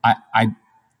I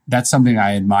that's something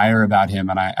I admire about him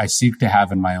and I seek to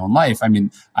have in my own life. I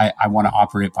mean, I want to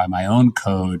operate by my own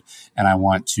code and I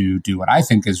want to do what I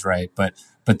think is right. But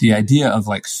the idea of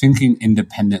like thinking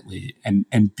independently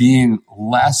and being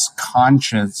less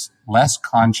conscious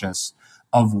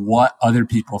of what other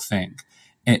people think.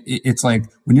 It's like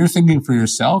when you're thinking for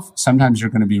yourself, sometimes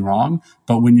you're going to be wrong,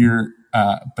 but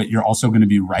but you're also going to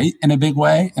be right in a big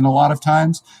way in a lot of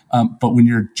times. But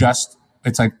when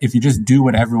it's like if you just do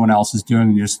what everyone else is doing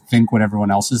and you just think what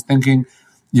everyone else is thinking,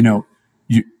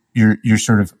 you're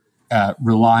sort of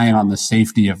relying on the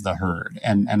safety of the herd,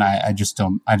 and I just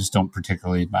don't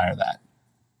particularly admire that.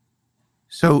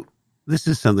 So this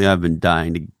is something I've been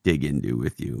dying to dig into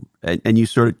with you, and you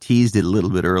sort of teased it a little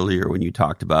bit earlier when you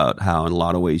talked about how in a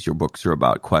lot of ways your books are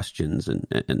about questions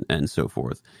and so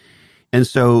forth, and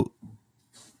so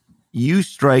you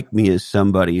strike me as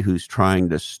somebody who's trying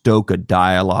to stoke a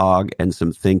dialogue and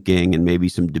some thinking and maybe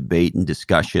some debate and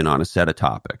discussion on a set of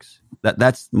topics.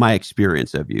 That's my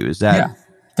experience of you. Is that? Yeah,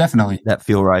 definitely. That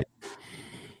feel right?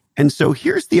 And so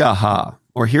here's the aha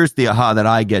that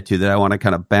I get to that I want to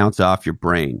kind of bounce off your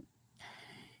brain.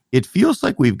 It feels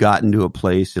like we've gotten to a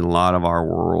place in a lot of our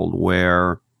world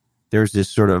where there's this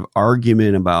sort of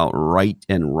argument about right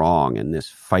and wrong and this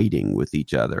fighting with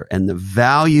each other. And the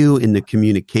value in the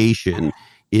communication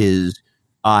is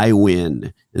I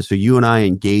win. And so you and I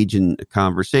engage in a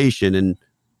conversation, and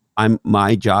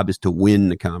my job is to win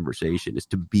the conversation, is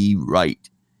to be right.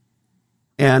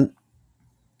 And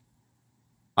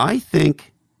I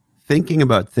think thinking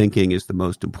about thinking is the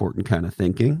most important kind of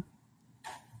thinking.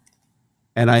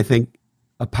 And I think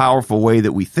a powerful way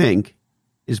that we think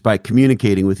is by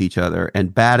communicating with each other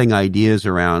and batting ideas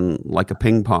around like a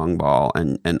ping pong ball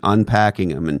and unpacking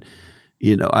them. And,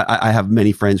 you know, I have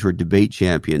many friends who are debate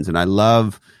champions, and I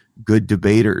love good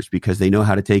debaters because they know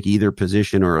how to take either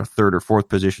position or a third or fourth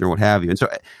position or what have you. And so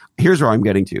here's where I'm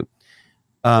getting to.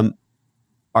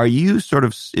 Are you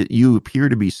you appear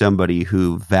to be somebody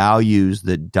who values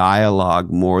the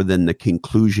dialogue more than the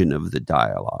conclusion of the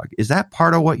dialogue. Is that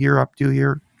part of what you're up to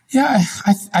here? Yeah,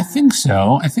 I think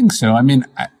so. I mean,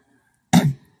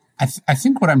 I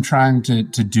think what I'm trying to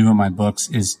do in my books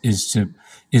is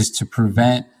to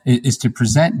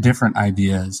present different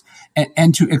ideas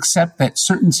and to accept that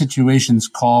certain situations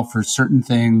call for certain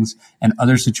things and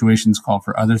other situations call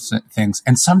for other things,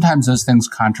 and sometimes those things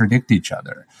contradict each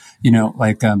other. You know,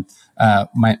 like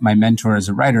my mentor as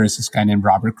a writer is this guy named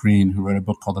Robert Greene, who wrote a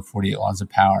book called The 48 Laws of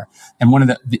Power. And one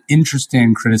of the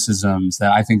interesting criticisms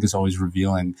that I think is always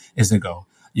revealing is they go,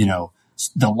 you know,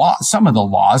 some of the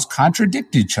laws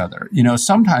contradict each other. You know,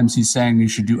 sometimes he's saying you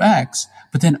should do X,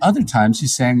 but then other times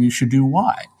he's saying you should do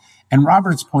Y. And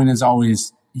Robert's point is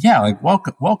always, yeah, like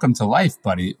welcome to life,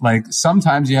 buddy. Like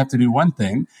sometimes you have to do one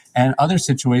thing and other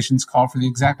situations call for the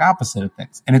exact opposite of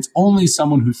things. And it's only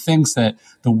someone who thinks that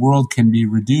the world can be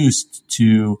reduced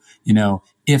to, you know,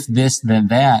 if this, then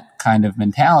that kind of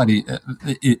mentality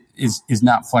is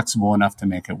not flexible enough to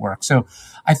make it work. So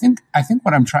I think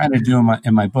what I'm trying to do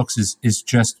in my books is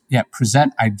just,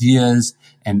 present ideas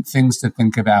and things to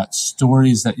think about,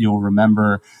 stories that you'll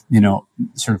remember, you know,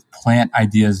 sort of plant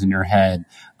ideas in your head.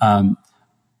 And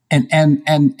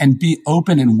be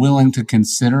open and willing to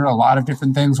consider a lot of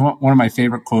different things. One of my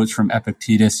favorite quotes from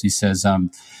Epictetus, he says,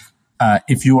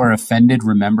 if you are offended,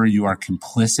 remember you are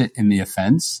complicit in the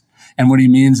offense. And what he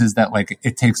means is that like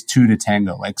it takes two to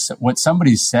tango. Like what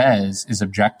somebody says is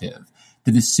objective.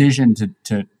 The decision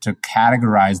to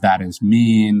categorize that as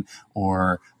mean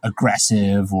or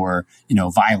aggressive or, you know,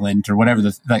 violent or whatever,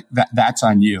 that's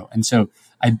on you. And so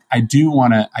I do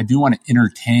want to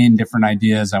entertain different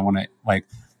ideas. I want to like,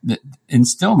 in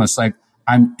stillness, like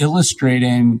I'm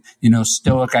illustrating, you know,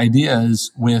 Stoic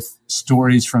ideas with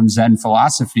stories from Zen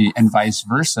philosophy and vice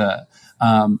versa.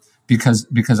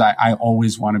 Because I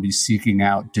always want to be seeking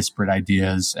out disparate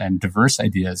ideas and diverse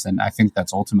ideas. And I think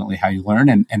that's ultimately how you learn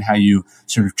and how you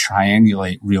sort of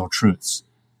triangulate real truths.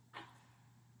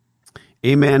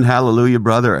 Amen. Hallelujah,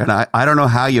 brother. And I don't know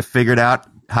how you figured out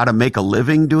how to make a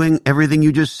living doing everything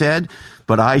you just said,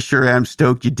 but I sure am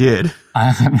stoked you did.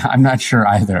 I'm not sure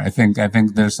either. I think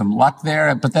there's some luck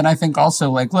there, but then I think also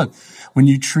like, look, when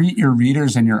you treat your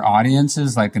readers and your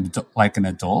audiences like an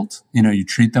adult, you know, you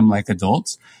treat them like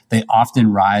adults, they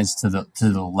often rise to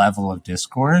the level of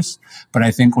discourse. But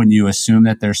I think when you assume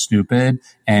that they're stupid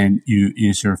and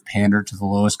you sort of pander to the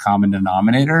lowest common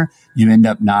denominator, you end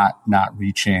up not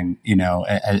reaching, you know,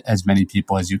 as many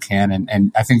people as you can.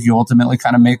 And I think you ultimately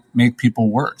kind of make people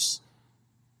worse.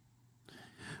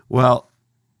 Well,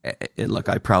 look,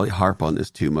 I probably harp on this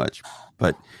too much,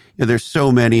 but you know, there's so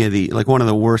many of like one of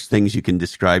the worst things you can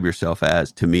describe yourself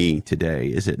as to me today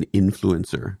is an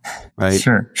influencer, right?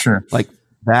 Sure. Like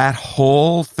that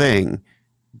whole thing,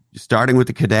 starting with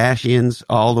the Kardashians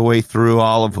all the way through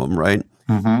all of them, right?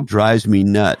 Mm-hmm. Drives me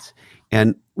nuts.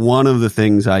 And one of the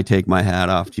things I take my hat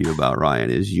off to you about, Ryan,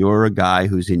 is you're a guy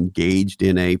who's engaged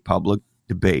in a public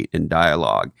debate and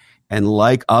dialogue. And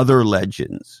like other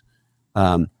legends,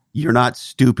 you're not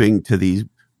stooping to these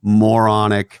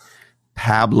moronic,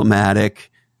 problematic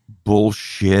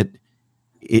bullshit,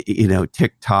 you know,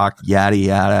 TikTok, yada,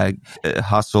 yada,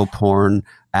 hustle porn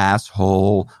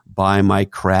asshole, buy my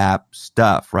crap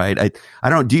stuff, right? I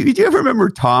don't, do you ever remember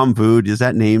Tom Vu? Does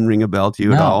that name ring a bell to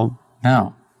you at all?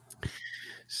 No.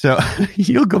 So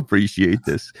you'll appreciate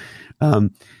this.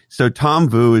 So Tom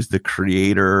Vu is the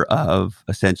creator of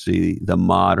essentially the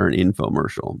modern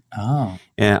infomercial. Oh.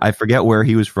 And I forget where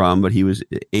he was from, but he was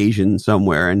Asian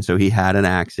somewhere. And so he had an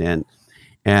accent,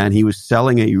 and he was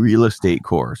selling a real estate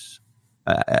course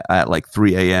at like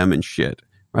 3 a.m. and shit.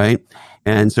 Right.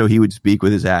 And so he would speak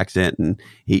with his accent, and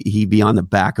he'd be on the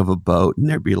back of a boat, and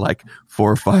there'd be like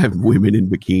 4 or 5 women in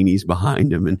bikinis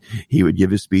behind him. And he would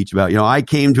give his speech about, I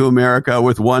came to America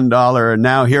with $1 and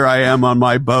now here I am on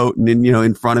my boat, and then,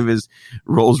 in front of his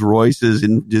Rolls Royces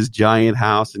and his giant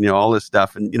house and, all this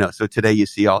stuff. And, so today you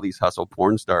see all these hustle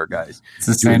porn star guys. It's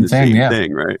the same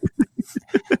thing, right?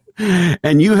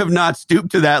 And you have not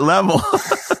stooped to that level.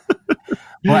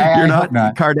 Well, You're not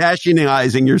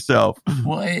Kardashianizing yourself.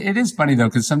 Well, it is funny though,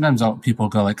 because sometimes people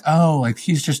go like, "Oh, like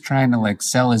he's just trying to like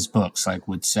sell his books. Like,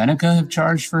 would Seneca have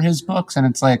charged for his books?" And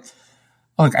it's like,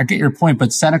 look, I get your point,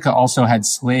 but Seneca also had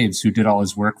slaves who did all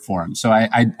his work for him. So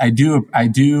I do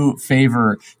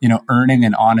favor earning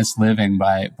an honest living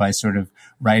by sort of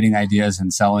writing ideas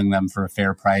and selling them for a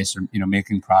fair price, or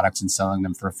making products and selling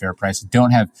them for a fair price. I don't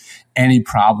have any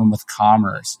problem with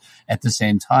commerce. At the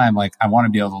same time, like I want to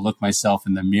be able to look myself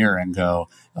in the mirror and go,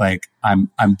 like I'm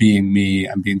being me,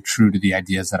 I'm being true to the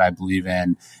ideas that I believe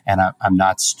in, and I'm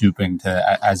not stooping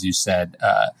to, as you said,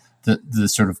 the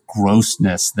sort of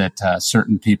grossness that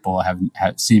certain people have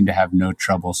seem to have no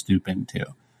trouble stooping to.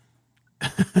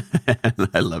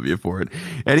 I love you for it.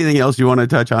 Anything else you want to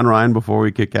touch on, Ryan, before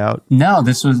we kick out? No,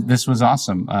 this was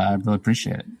awesome. I really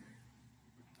appreciate it.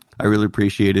 I really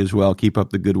appreciate it as well. Keep up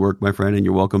the good work, my friend, and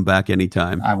you're welcome back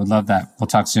anytime. I would love that. We'll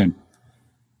talk soon.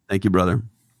 Thank you, brother.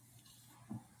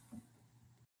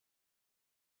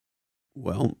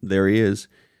 Well, there he is.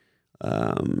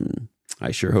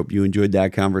 I sure hope you enjoyed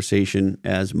that conversation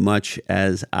as much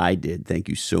as I did. Thank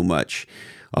you so much.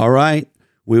 All right.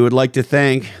 We would like to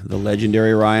thank the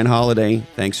legendary Ryan Holiday.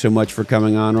 Thanks so much for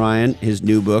coming on, Ryan. His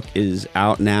new book is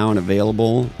out now and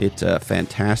available. It's a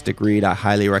fantastic read. I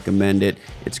highly recommend it.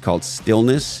 It's called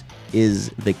Stillness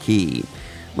is the Key.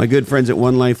 My good friends at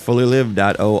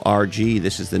onelifefullylive.org.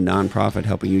 This is the nonprofit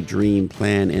helping you dream,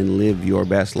 plan, and live your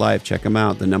best life. Check them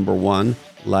out. The number one,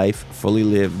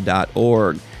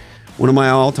 lifefullylive.org. One of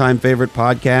my all-time favorite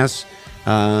podcasts.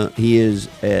 He is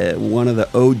one of the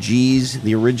OGs,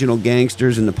 the original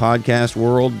gangsters in the podcast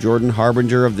world, Jordan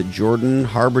Harbinger of the Jordan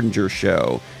Harbinger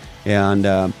Show.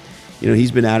 And,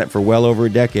 he's been at it for well over a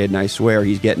decade, and I swear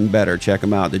he's getting better. Check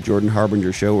him out, the Jordan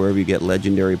Harbinger Show, wherever you get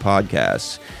legendary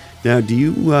podcasts. Now, do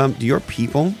your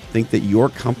people think that your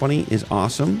company is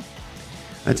awesome?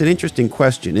 That's an interesting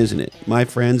question, isn't it? My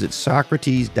friends at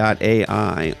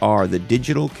Socrates.ai are the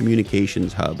digital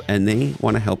communications hub, and they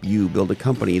want to help you build a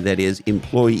company that is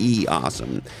employee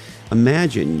awesome.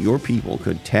 Imagine your people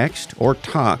could text or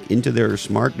talk into their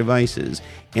smart devices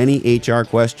any HR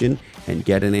question and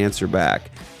get an answer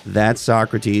back. That's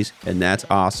Socrates, and that's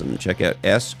awesome. Check out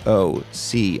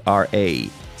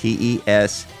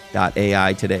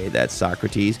Socrates.ai today. That's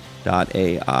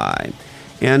Socrates.ai.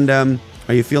 And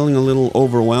are you feeling a little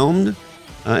overwhelmed?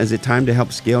 Is it time to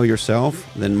help scale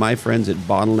yourself? Then my friends at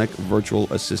Bottleneck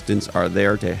Virtual Assistants are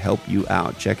there to help you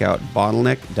out. Check out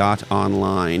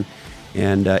bottleneck.online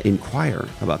and inquire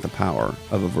about the power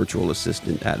of a virtual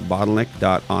assistant at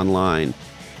bottleneck.online.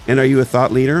 And are you a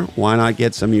thought leader? Why not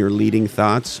get some of your leading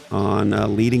thoughts on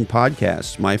leading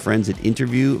podcasts? My friends at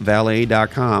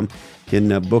interviewvalet.com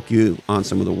can book you on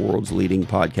some of the world's leading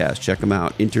podcasts. Check them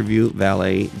out,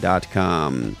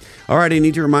 interviewvalet.com. All right, I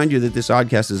need to remind you that this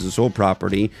Oddcast is the sole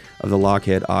property of the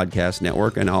Lochhead Oddcast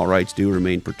Network, and all rights do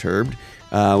remain perturbed.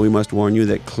 We must warn you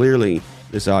that clearly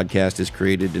this Oddcast is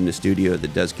created in a studio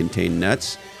that does contain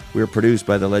nuts. We are produced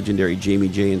by the legendary Jamie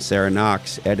J. and Sarah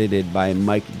Knox, edited by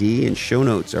Mike D., and show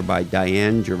notes are by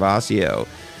Diane Gervasio.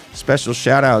 Special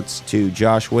shout-outs to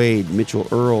Josh Wade, Mitchell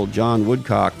Earl, John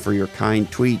Woodcock for your kind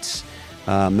tweets,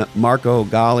 Marco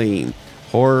Gali,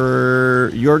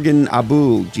 Jorgen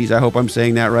Abu. Geez, I hope I'm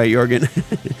saying that right, Jorgen.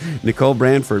 Nicole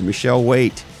Branford, Michelle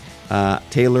Waite,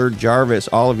 Taylor Jarvis,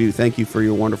 all of you, thank you for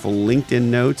your wonderful LinkedIn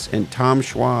notes. And Tom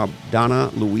Schwab, Donna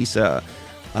Luisa,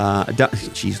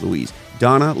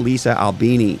 Donna Lisa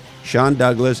Albini, Sean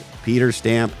Douglas, Peter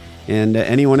Stamp, and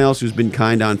anyone else who's been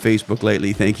kind on Facebook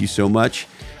lately. Thank you so much.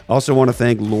 Also want to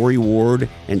thank Lori Ward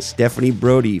and Stephanie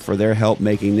Brody for their help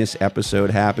making this episode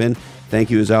happen.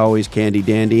 Thank you as always, Candy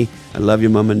Dandy. I love you,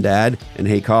 Mom and Dad. And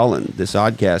hey, Colin, this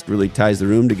Oddcast really ties the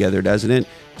room together, doesn't it?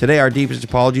 Today, our deepest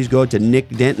apologies go to Nick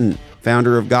Denton,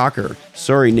 founder of Gawker.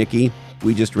 Sorry, Nikki.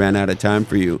 we just ran out of time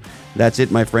for you. That's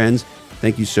it, my friends.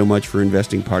 Thank you so much for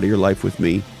investing part of your life with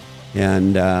me.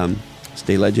 And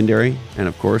stay legendary. And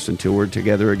of course, until we're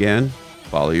together again,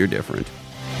 follow your different.